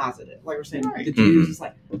at the positive. Like we're saying, Right. the Jews is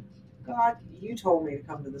like, God, you told me to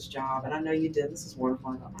come to this job, and I know you did. This is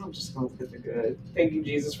wonderful. I'm just going to look at the good. Thank you,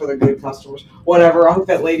 Jesus, for the good customers. Whatever. I hope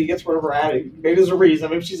that lady gets whatever attitude. Maybe there's a reason.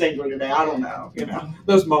 Maybe she's angry today. I don't know.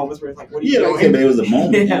 Those moments where it's like, what are you doing? Like I said, but it was a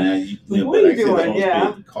moment, Yeah. and What are you doing? The Holy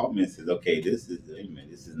Yeah. Spirit caught me and says, "Okay, this is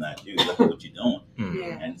not you. Look at what you're doing."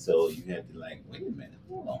 Yeah. And so you have to like, wait a minute,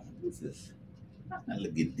 hold on, I'm not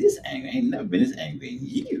looking at this angry. I ain't never been this angry in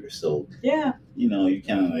years. So Yeah. you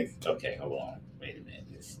kind of like, okay, hold on, wait a minute,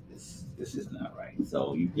 this is not right.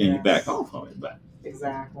 So you back off of it, but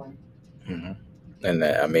exactly. Mm-hmm.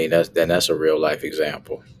 And that's a real life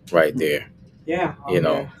example right there. Yeah.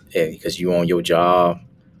 And because you on your job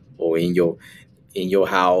or in your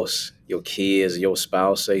house, your kids, your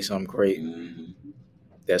spouse say something crazy,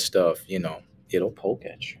 that stuff, it'll poke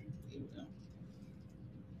at you.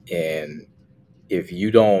 And if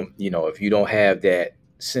you don't have that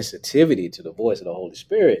sensitivity to the voice of the Holy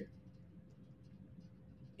Spirit,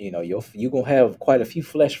 you're gonna have quite a few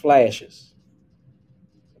flesh flashes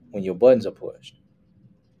when your buttons are pushed.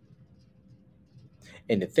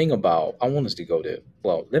 And the thing about, I want us to go to,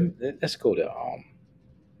 let's go to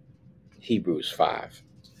Hebrews 5,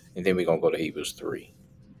 and then we're gonna go to Hebrews 3.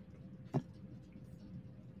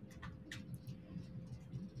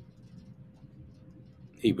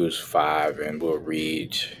 Hebrews 5, and we'll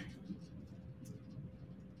read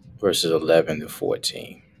verses 11 to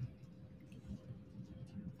 14.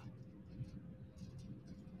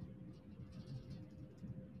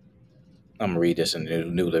 I'm going to read this in the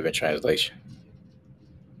New Living Translation.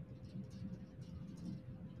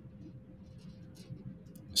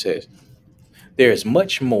 It says, "There is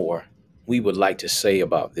much more we would like to say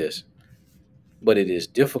about this, but it is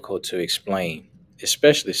difficult to explain,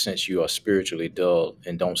 especially since you are spiritually dull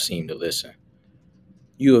and don't seem to listen.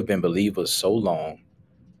 You have been believers so long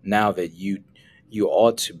now that you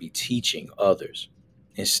ought to be teaching others.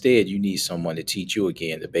 Instead, you need someone to teach you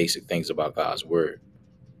again the basic things about God's word.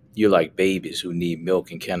 You're like babies who need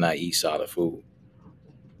milk and cannot eat solid food.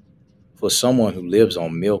 For someone who lives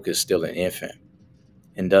on milk is still an infant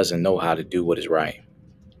and doesn't know how to do what is right.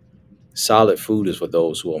 Solid food is for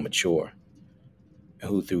those who are mature,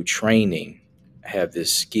 who through training have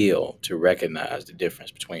this skill to recognize the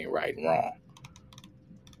difference between right and wrong."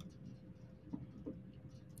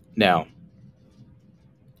 Now,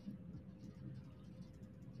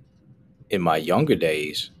 in my younger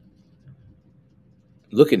days,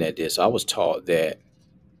 looking at this, I was taught that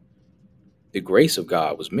the grace of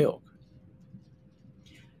God was milk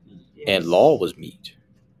and law was meat.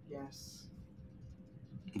 Yes.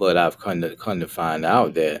 But I've come to find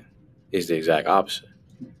out that it's the exact opposite.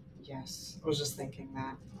 Yes. I was just thinking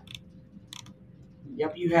that.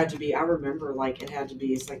 Yep, you had to be. I remember, like, it had to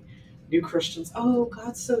be. It's like new Christians. Oh, God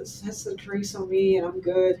has the grace on me, and I'm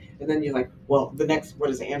good. And then you're like, well, the next, what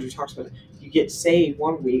is it? Andrew talks about it. You get saved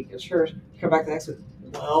one week at church. You come back the next week.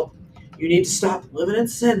 Well, you need to stop living in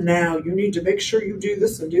sin now. You need to make sure you do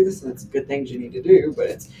this and do this, and it's good things you need to do.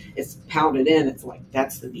 But it's pounded in. It's like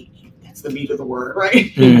that's the meat. That's the meat of the word,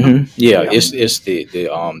 right? Mm-hmm. Yeah, Yeah. it's the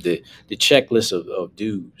checklist of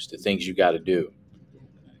do's, the things you got to do.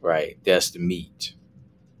 Right, that's the meat,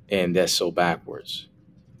 and that's so backwards.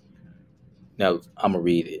 Now I'm gonna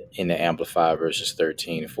read it in the Amplified verses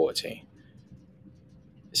 13 and 14.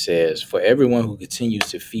 It says, "For everyone who continues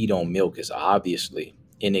to feed on milk is obviously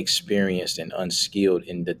inexperienced and unskilled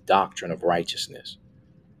in the doctrine of righteousness,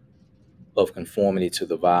 of conformity to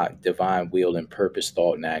the divine will and purpose,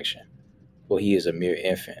 thought, and action. For he is a mere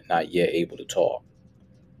infant, not yet able to talk.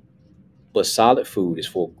 But solid food is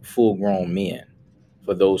for full grown men,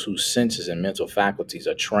 for those whose senses and mental faculties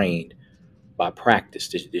are trained by practice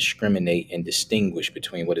to discriminate and distinguish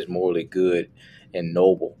between what is morally good and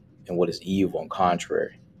noble and what is evil and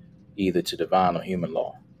contrary, either to divine or human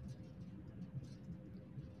law."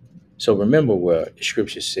 So remember where the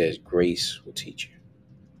scripture says grace will teach you,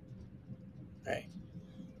 right?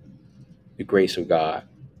 The grace of God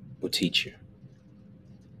will teach you.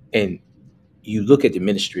 And you look at the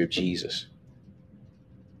ministry of Jesus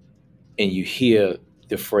and you hear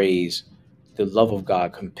the phrase, the love of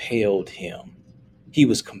God compelled him. He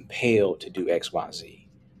was compelled to do X, Y, Z,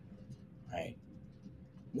 right?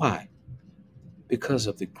 Why? Because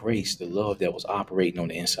of the grace, the love that was operating on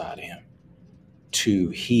the inside of him to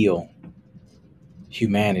heal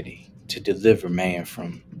humanity, to deliver man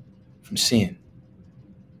from sin.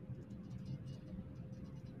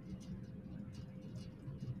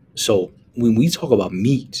 So when we talk about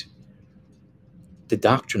meat, the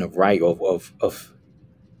doctrine of right of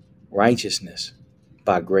righteousness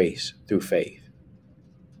by grace through faith,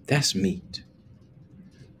 that's meat.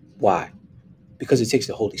 Why? Because it takes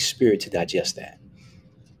the Holy Spirit to digest that.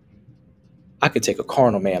 I could take a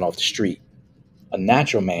carnal man off the street, a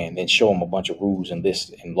natural man, and show him a bunch of rules and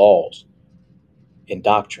lists and laws and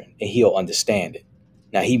doctrine, and he'll understand it.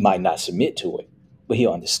 Now, he might not submit to it, but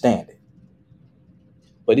he'll understand it.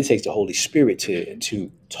 But it takes the Holy Spirit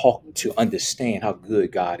to talk, to understand how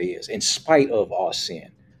good God is. In spite of our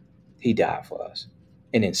sin, he died for us.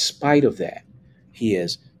 And in spite of that, he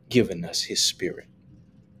has given us his spirit.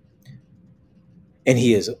 And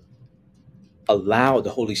he has allowed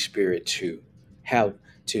the Holy Spirit to have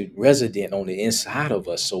to resident on the inside of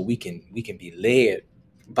us so we can be led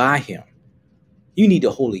by him. You need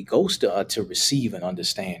the Holy Ghost to receive and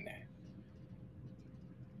understand that.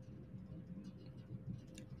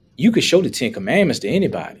 You could show the 10 Commandments to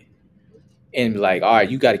anybody and be like, all right,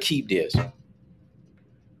 you got to keep this.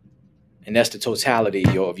 And that's the totality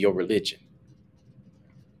of your religion.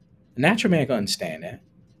 A natural man can understand that.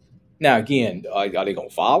 Now, again, are they going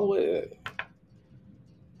to follow it?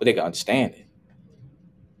 But they can understand it.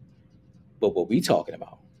 But what we talking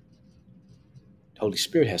about, the Holy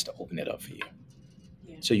Spirit has to open it up for you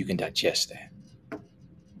so you can digest that.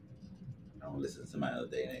 I was listening to somebody the other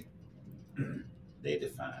day, they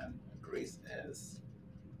define grace as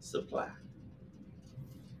supply.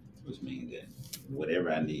 which means that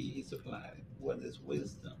whatever I need, He supplied it. Whether it's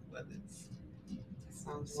wisdom, whether it's That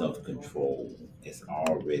sounds self wonderful. control, it's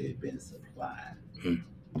already been supplied.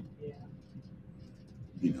 Yeah.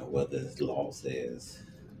 You know, whether it's law says,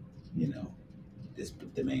 you know, this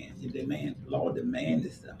demand, law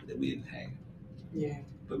demanded stuff that we didn't have, Yeah.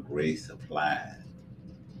 but grace supplied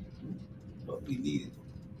what we needed.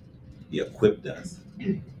 He equipped us.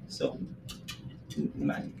 So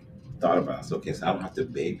when I thought about it, so okay, so I don't have to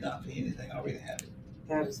beg God for anything. I already have it.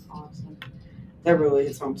 That is awesome. That really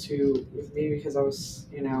hits home too with me because I was,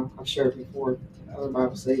 I've shared before other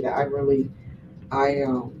Bible study that I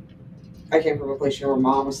came from a place where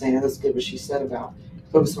Mom was saying that's good what she said about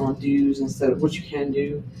focusing on do's instead of what you can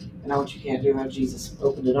do and not what you can't do. How Jesus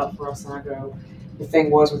opened it up for us, and I go. The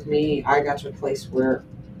thing was with me, I got to a place where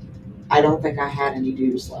I don't think I had any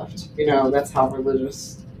dues left. That's how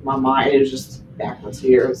religious my mind is, just backwards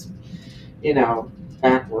here. It's,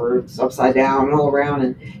 backwards, upside down, and all around.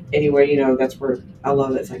 And anyway, that's where I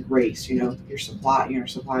love it. It's like grace. Your supply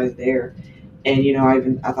is there. And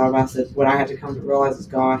I thought about it. I said what I had to come to realize is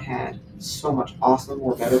God had so much awesome,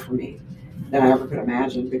 more better for me than I ever could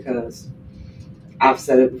imagine. Because I've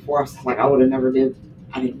said it before. I was like, I would have never did.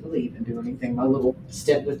 I didn't really even do anything. My little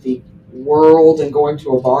stint with the world and going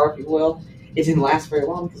to a bar, if you will, it didn't last very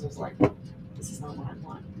long because I was like, this is not what I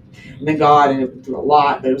want. And then God, and it went through a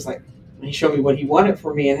lot, but it was like when He showed me what He wanted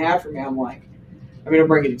for me and had for me, I'm like, I'm gonna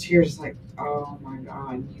bring it to tears. It's like, oh my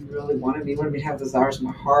God, you really wanted me. You wanted me to have desires in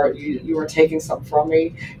my heart. You were taking something from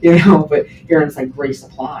me, But here it's like grace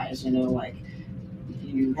applies, like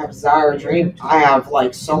you have a desire or dream. I have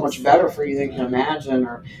like so much better for you than you can imagine,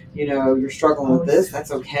 or you're struggling with this.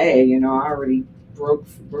 That's okay. I already broke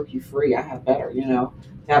you free. I have better. To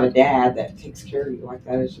have a dad that takes care of you like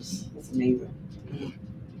that is just that's amazing.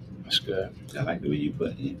 That's good. I like the way you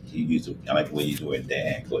put it. I like the way you do it,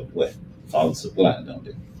 Dad. What? Father supply, don't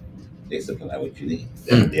they? They supply what you need.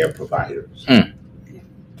 They're providers.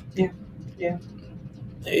 Yeah.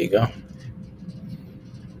 There you go.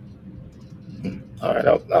 All right,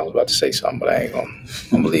 I was about to say something, but I ain't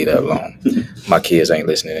gonna leave that alone. My kids ain't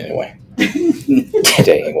listening anyway.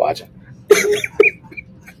 They ain't watching.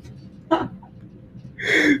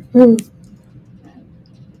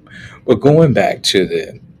 But going back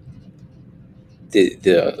to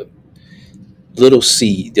the little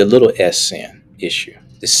c, the little s sin issue,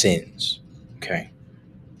 the sins. Okay,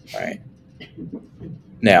 all right.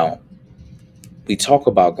 Now we talk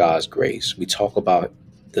about God's grace. We talk about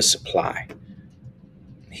the supply.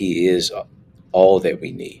 He is all that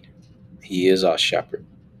we need. He is our shepherd,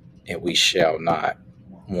 and we shall not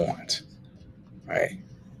want. Right.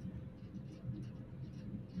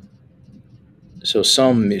 So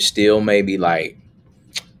some still may be like,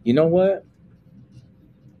 you know what?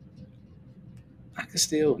 I can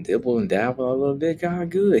still dibble and dabble a little bit. God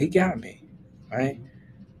good. He got me. Right?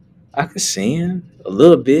 I can sin a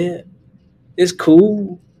little bit. It's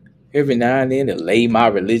cool. Every now and then to lay my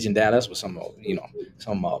religion down. That's what some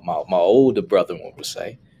of my older brother would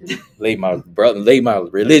say. Lay my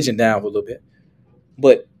religion down for a little bit.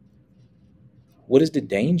 But what is the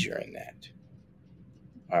danger in that?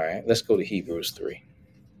 All right, let's go to Hebrews 3.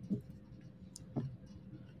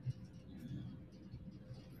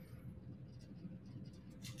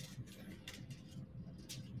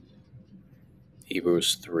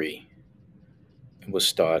 Hebrews 3. We'll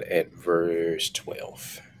start at verse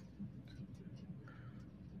 12.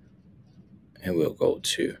 And we'll go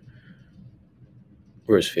to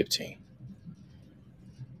verse 15.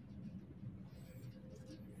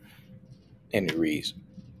 And it reads,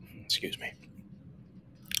 excuse me.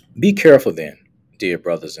 Be careful then, dear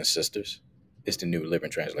brothers and sisters. It's the New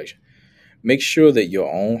Living Translation. Make sure that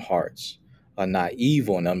your own hearts are not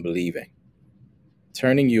evil and unbelieving,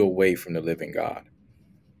 turning you away from the living God.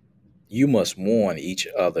 You must warn each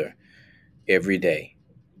other every day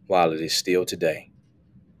while it is still today,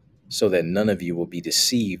 so that none of you will be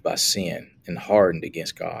deceived by sin and hardened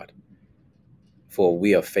against God. For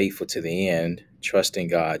we are faithful to the end, trusting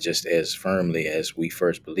God just as firmly as we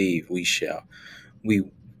first believed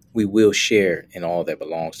we will share in all that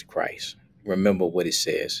belongs to Christ. Remember what it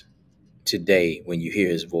says. Today, when you hear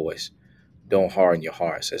his voice, don't harden your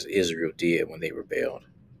hearts as Israel did when they rebelled.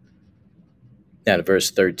 Now, the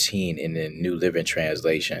verse 13 in the New Living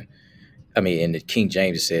Translation, in the King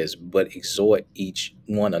James, it says, but exhort each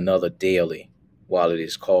one another daily while it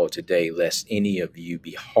is called today, lest any of you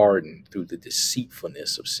be hardened through the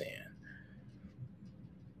deceitfulness of sin.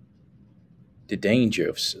 The danger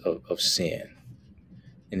of sin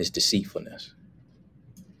and its deceitfulness.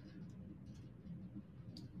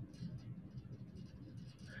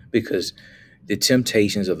 Because The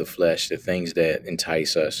temptations of the flesh, the things that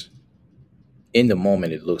entice us, in the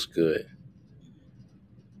moment it looks good.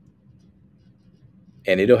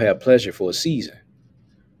 And it'll have pleasure for a season.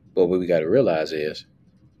 But what we got to realize is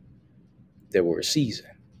that we're a season.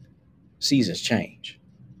 Seasons change.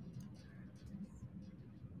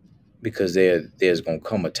 Because there's going to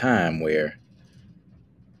come a time where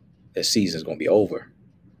that season's going to be over.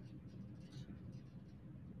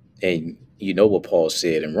 And you know what Paul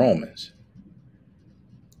said in Romans,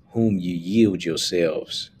 whom you yield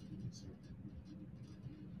yourselves,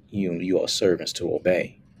 you are servants to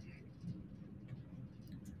obey.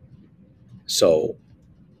 So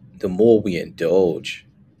the more we indulge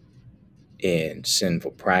in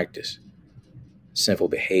sinful practice, sinful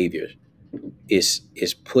behavior, is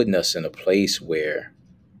putting us in a place where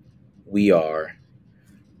we are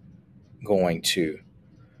going to,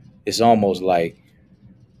 it's almost like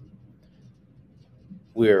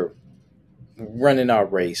we're running our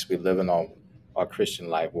race, we're living our Christian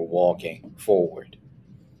life, we're walking forward.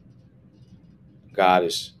 God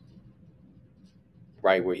is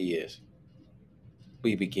right where he is.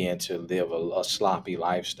 We begin to live a sloppy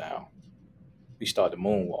lifestyle. We start to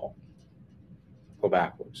moonwalk, go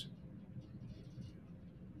backwards.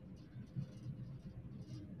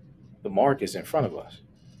 The mark is in front of us,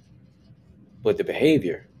 but the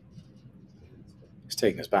behavior is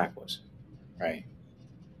taking us backwards, right?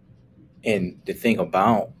 And the thing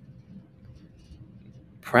about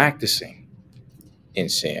practicing in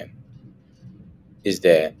sin is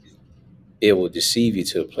that it will deceive you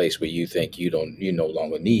to a place where you think you no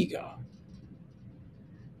longer need God.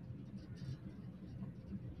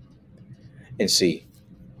 And see,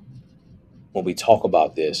 when we talk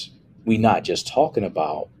about this, we're not just talking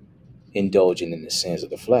about indulging in the sins of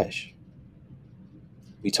the flesh.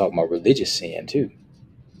 We talk about religious sin too.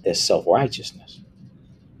 That's self-righteousness.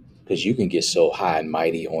 Because you can get so high and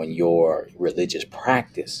mighty on your religious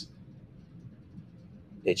practice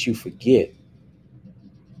that you forget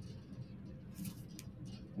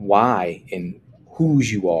why and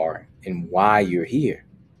whose you are and why you're here.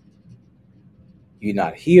 You're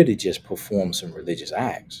not here to just perform some religious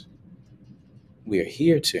acts. We are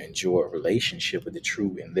here to enjoy a relationship with the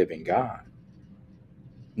true and living God.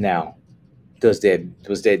 Now, does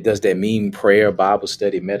that mean prayer, Bible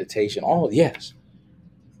study, meditation? Oh, yes.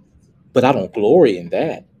 But I don't glory in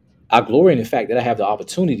that. I glory in the fact that I have the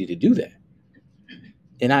opportunity to do that.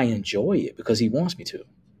 And I enjoy it because he wants me to.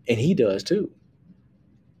 And he does too.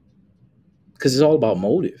 Because it's all about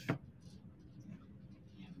motive.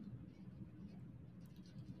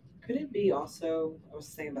 Could it be also, I was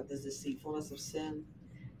saying about the deceitfulness of sin,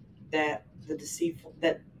 that the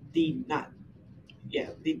deceitfulness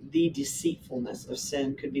of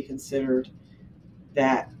sin could be considered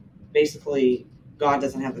that basically God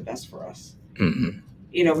doesn't have the best for us. Mm-hmm.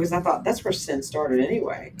 Because I thought that's where sin started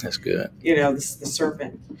anyway. That's good. The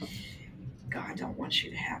serpent, God don't want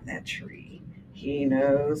you to have that tree. He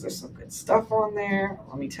knows there's some good stuff on there.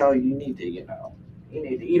 Let me tell you, you need to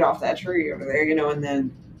eat off that tree over there, and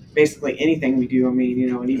then basically anything we do, and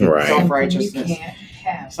even Right. self-righteousness,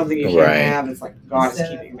 something you can't Right. have, it's like God is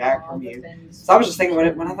keeping back from you. So I was just thinking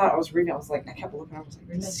when I thought I was reading, I was like, I kept looking, I was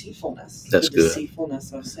like, deceitfulness. That's the good.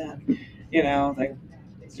 Deceitfulness of sin. Like,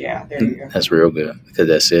 yeah, there you go. That's real good because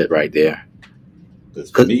that's it right there. Because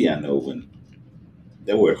for me, I know when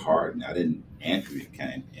that word hardened, I didn't, Andrew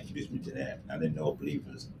kind of introduced me to that. I didn't know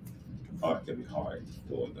believers' heart could be hard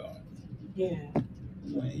toward God. Yeah.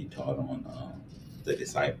 When he taught on the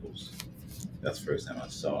disciples, that's the first time I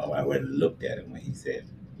saw. I went and looked at it when he said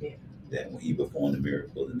that when he performed the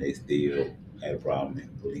miracles and they still had a problem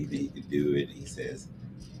and believing he could do it. He says,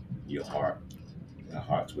 your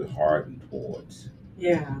hearts were hardened towards.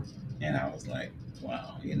 Yeah. And I was like,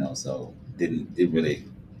 wow, so didn't really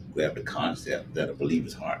grab the concept that a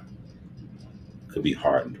believer's heart could be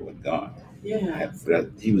hardened toward God. Yeah.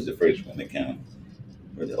 He was the first one that kind of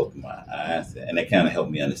really opened my eyes, and that kind of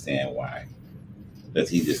helped me understand why. Because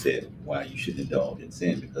he just said why you should indulge in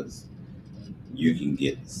sin, because you can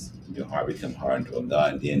get your heart become hardened toward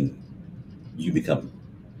God, and then you become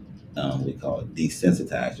we call it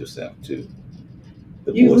desensitize yourself to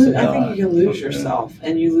the voice of God. I think you can lose yourself,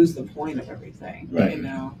 and you lose the point of everything. Right.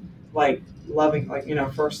 Like loving,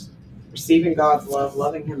 first receiving God's love,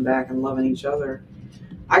 loving Him back, and loving each other.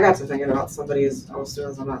 I got to thinking about somebody as I was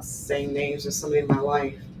doing. I'm not saying names, just somebody in my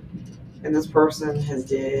life, and this person has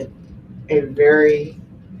did a very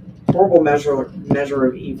horrible measure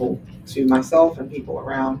of evil to myself and people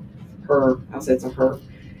around her. I'll say it's a her,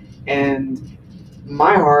 and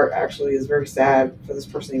my heart actually is very sad for this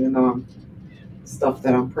person, even though I'm stuff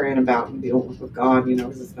that I'm praying about and dealing with God,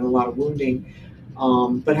 because it's been a lot of wounding.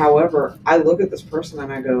 But however, I look at this person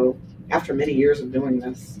and I go, after many years of doing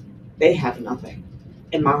this, they have nothing.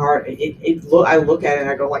 In my heart, I look at it and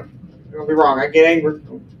I go, like, don't be wrong, I get angry,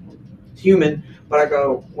 human, but I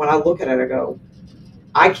go, when I look at it, I go,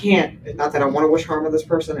 I can't, not that I want to wish harm on this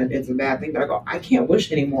person and it's a bad thing, but I go, I can't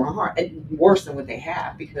wish any more harm, worse than what they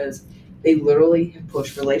have, because they literally have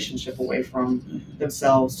pushed relationship away from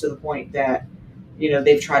themselves to the point that,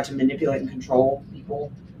 they've tried to manipulate and control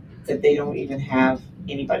people, that they don't even have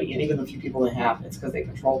anybody. And even the few people they have, it's because they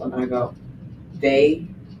control them. And I go,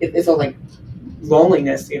 it's all like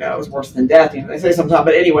loneliness, is worse than death. They say sometimes,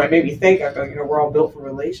 but anyway, it made me think. I go, we're all built for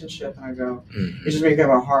relationship. And I go, it just makes me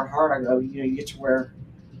have a hard heart. I go, you get to where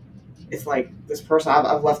it's like this person,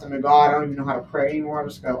 I've left them to God. I don't even know how to pray anymore. I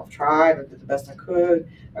just go, I've tried. I did the best I could.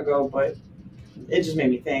 I go, but it just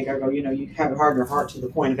made me think. I go, you have it hard in your heart to the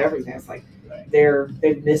point of everything. It's like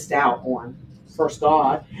they've missed out on first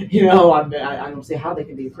God. I don't see how they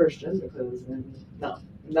can be a Christian, because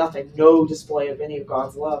nothing, no display of any of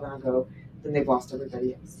God's love. And I go, then they've lost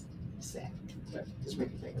everybody else. It's sad, but just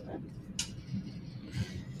make me think of that.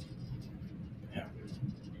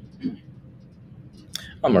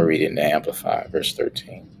 I'm going to read it in the Amplified, verse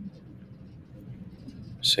 13.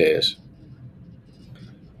 It says,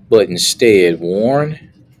 but instead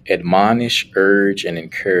warn, admonish, urge, and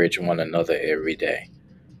encourage one another every day,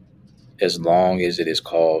 as long as it is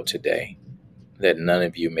called today, that none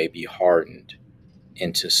of you may be hardened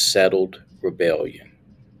into settled rebellion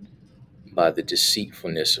by the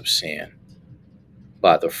deceitfulness of sin,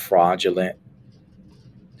 by the fraudulent,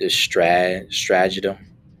 the stratagem,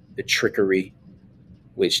 the trickery,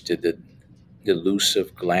 which the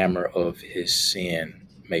delusive glamour of his sin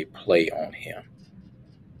may play on him.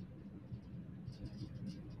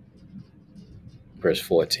 Verse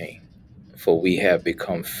 14, for we have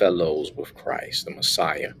become fellows with Christ, the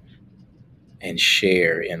Messiah, and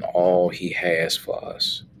share in all he has for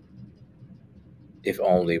us, if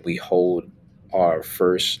only we hold our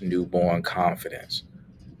first newborn confidence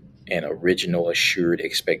and original assured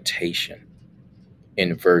expectation,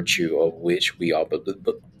 in virtue of which we are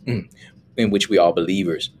in which we are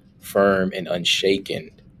believers, firm and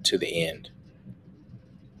unshaken to the end.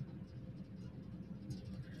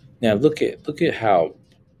 Now look at how,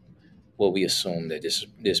 well, we assume that this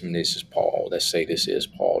is Paul. Let's say this is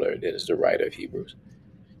Paul, that is the writer of Hebrews.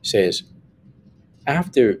 He says,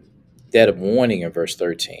 after that warning in verse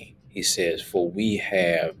 13, he says, for we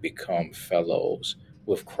have become fellows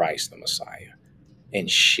with Christ the Messiah and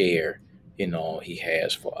share in all he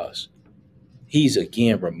has for us. He's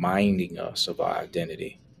again reminding us of our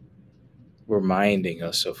identity, reminding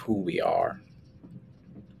us of who we are,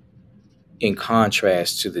 in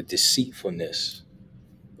contrast to the deceitfulness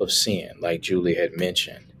of sin, like Julie had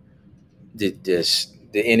mentioned. The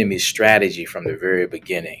enemy's strategy from the very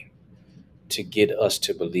beginning to get us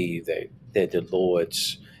to believe that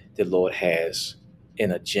the Lord has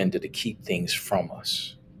an agenda to keep things from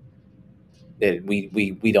us, that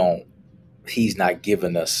we don't, he's not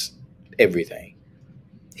giving us everything,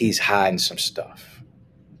 he's hiding some stuff.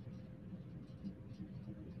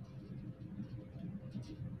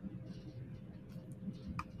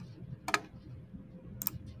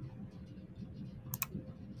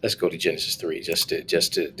 Let's go to Genesis 3 just to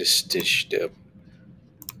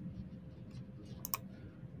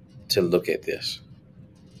look at this.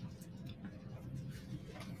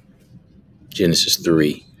 Genesis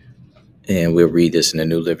 3, and we'll read this in the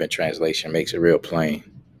New Living Translation. It makes it real plain.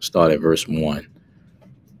 Start at verse 1.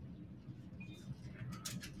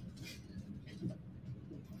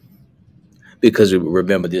 Because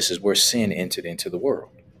remember, this is where sin entered into the world,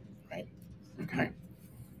 right? Okay.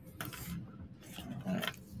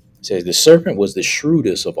 It says, the serpent was the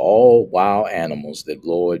shrewdest of all wild animals that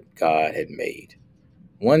Lord God had made.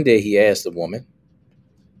 One day he asked the woman,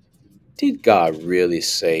 did God really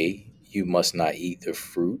say you must not eat the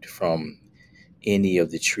fruit from any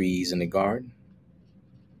of the trees in the garden?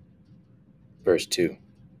 Verse 2,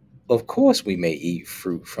 of course we may eat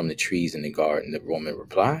fruit from the trees in the garden, the woman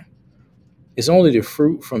replied. It's only the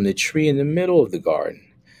fruit from the tree in the middle of the garden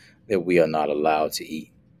that we are not allowed to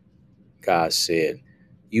eat. God said,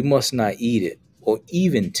 you must not eat it or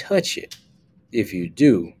even touch it. If you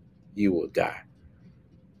do, you will die.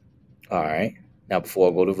 All right. Now, before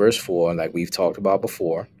I go to verse 4, like we've talked about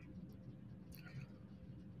before,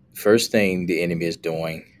 first thing the enemy is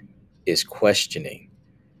doing is questioning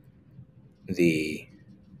the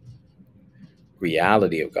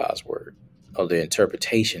reality of God's word, or the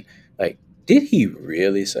interpretation. Like, did he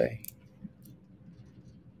really say,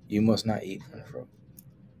 you must not eat from the fruit?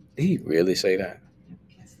 Did he really say that?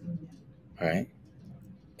 Cast them down. All right.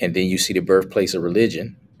 And then you see the birthplace of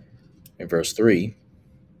religion in verse 3,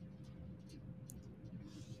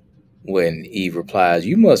 when Eve replies,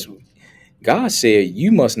 God said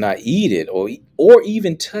you must not eat it or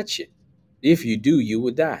even touch it. If you do, you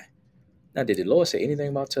will die. Now, did the Lord say anything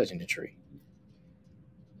about touching the tree?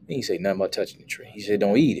 He didn't say nothing about touching the tree. He said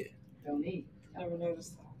don't eat it. Don't eat. I never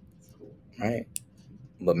noticed that. It's cool. Right?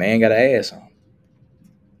 But man got to ask something.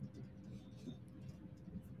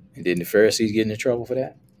 And didn't the Pharisees get into trouble for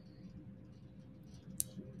that?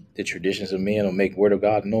 The traditions of men will make word of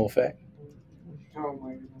God no effect. Oh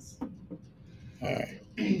my goodness. All right.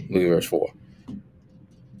 Look at verse 4.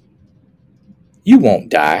 You won't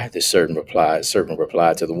die, the serpent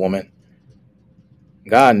replied to the woman.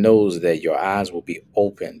 God knows that your eyes will be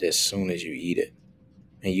opened as soon as you eat it,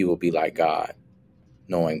 and you will be like God,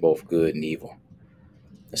 knowing both good and evil.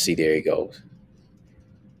 Let's see, there he goes.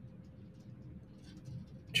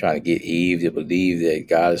 Trying to get Eve to believe that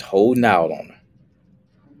God is holding out on her.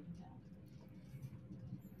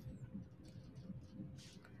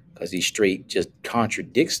 Because he straight just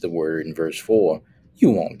contradicts the word in verse 4.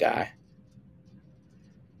 You won't die.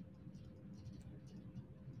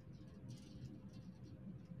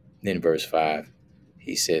 Then verse 5,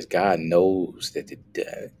 he says, God knows that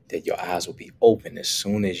that your eyes will be open as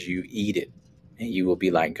soon as you eat it, and you will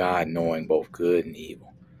be like God, knowing both good and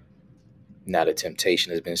evil. Now the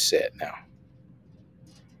temptation has been set now.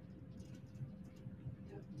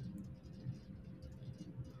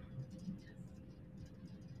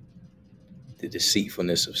 The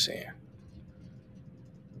deceitfulness of sin.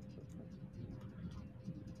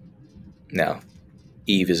 Now,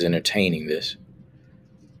 Eve is entertaining this,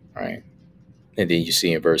 right? And then you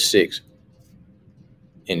see in verse 6,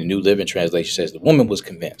 in the New Living Translation says, the woman was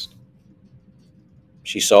convinced.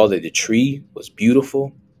 She saw that the tree was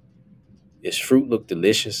beautiful, its fruit looked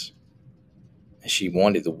delicious, and she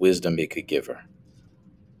wanted the wisdom it could give her.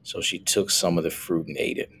 So she took some of the fruit and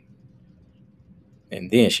ate it. And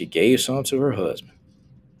then she gave some to her husband,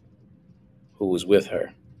 who was with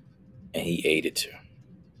her, and he ate it too.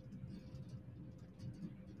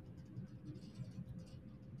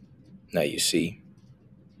 Now you see,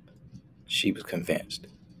 she was convinced.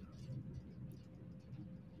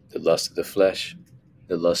 The lust of the flesh,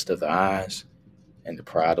 the lust of the eyes, and the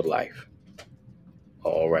pride of life.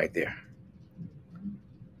 All right there.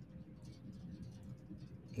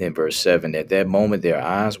 Then verse 7, at that moment their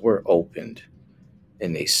eyes were opened,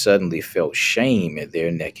 and they suddenly felt shame at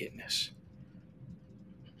their nakedness.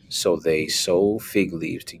 So they sewed fig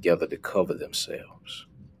leaves together to cover themselves.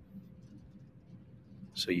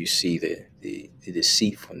 So you see the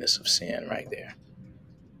deceitfulness of sin right there.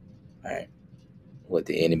 All right. What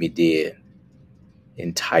the enemy did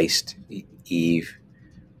enticed Eve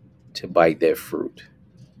to bite that fruit,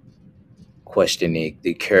 questioning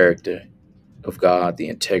the character of God, the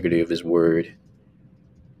integrity of his word,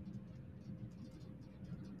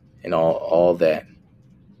 and all that.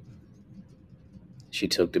 She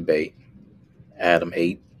took the bait. Adam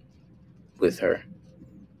ate with her.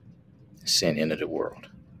 Sin entered the world.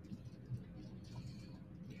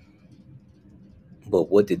 But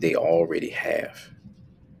what did they already have?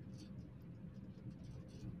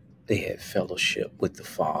 They had fellowship with the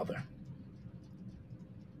Father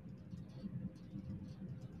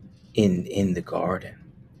in the garden.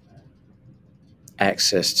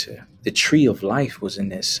 Access to the tree of life was in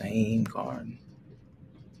that same garden.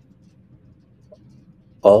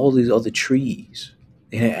 All these other trees,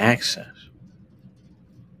 they had access.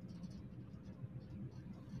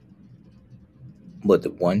 But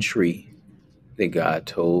the one tree that God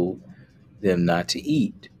told them not to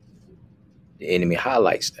eat, the enemy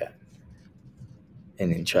highlights that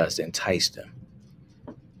and then tries to entice them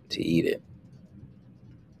to eat it.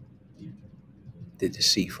 The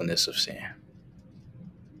deceitfulness of sin.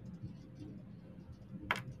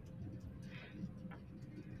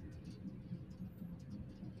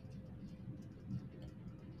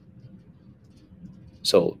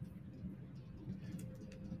 So,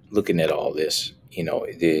 looking at all this,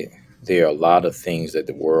 there are a lot of things that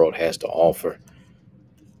the world has to offer.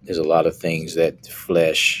 There's a lot of things that the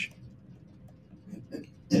flesh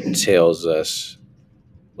tells us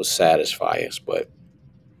will satisfy us, but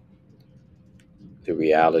the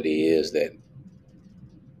reality is that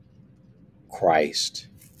Christ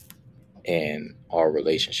and our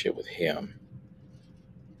relationship with him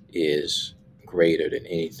is greater than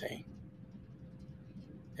anything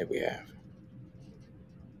that we have.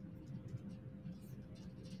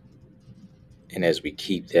 And as we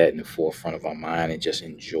keep that in the forefront of our mind and just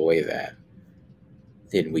enjoy that,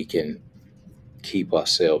 then we can keep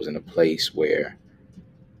ourselves in a place where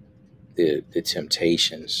the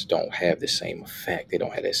temptations don't have the same effect. They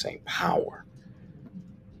don't have that same power.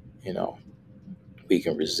 You know, we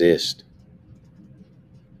can resist,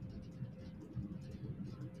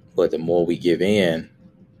 but the more we give in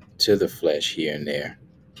to the flesh here and there,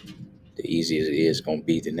 the easier it is going to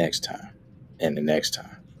be the next time, and the next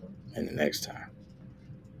time, and the next time.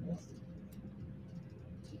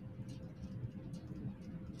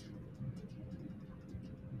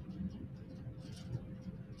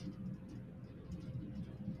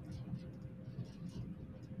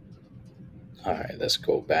 All right, let's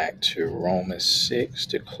go back to Romans 6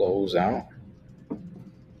 to close out.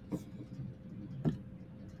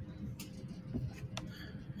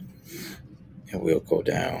 And we'll go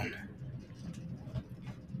down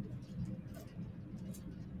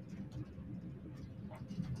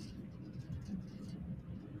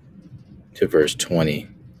to verse 20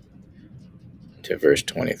 to verse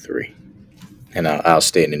 23. And I'll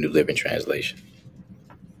stay in the New Living Translation.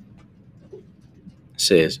 It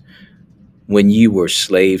says, when you were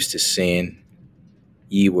slaves to sin,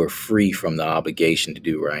 ye were free from the obligation to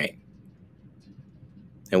do right.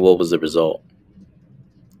 And what was the result?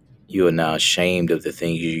 You are now ashamed of the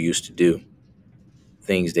things you used to do,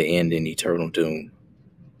 things that end in eternal doom.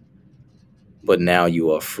 But now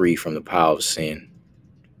you are free from the power of sin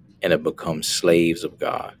and have become slaves of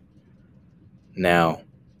God. Now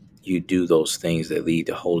you do those things that lead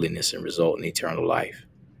to holiness and result in eternal life.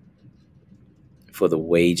 For the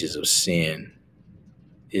wages of sin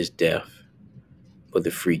is death, but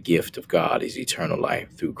the free gift of God is eternal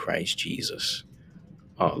life through Christ Jesus,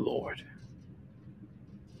 our Lord.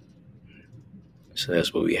 So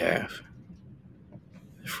that's what we have.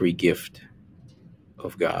 The free gift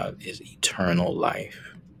of God is eternal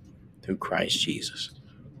life through Christ Jesus.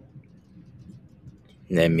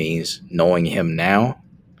 And that means knowing him now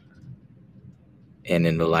and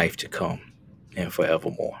in the life to come and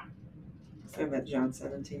forevermore. Say that John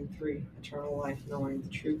 17:3, eternal life, knowing the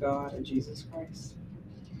true God and Jesus Christ.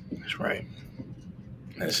 That's right.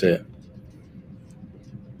 That's it.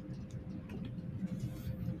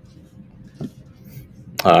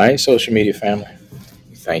 All right, social media family.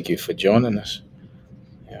 Thank you for joining us.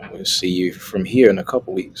 And we'll see you from here in a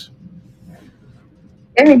couple weeks.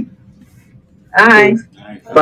 Hey. Bye.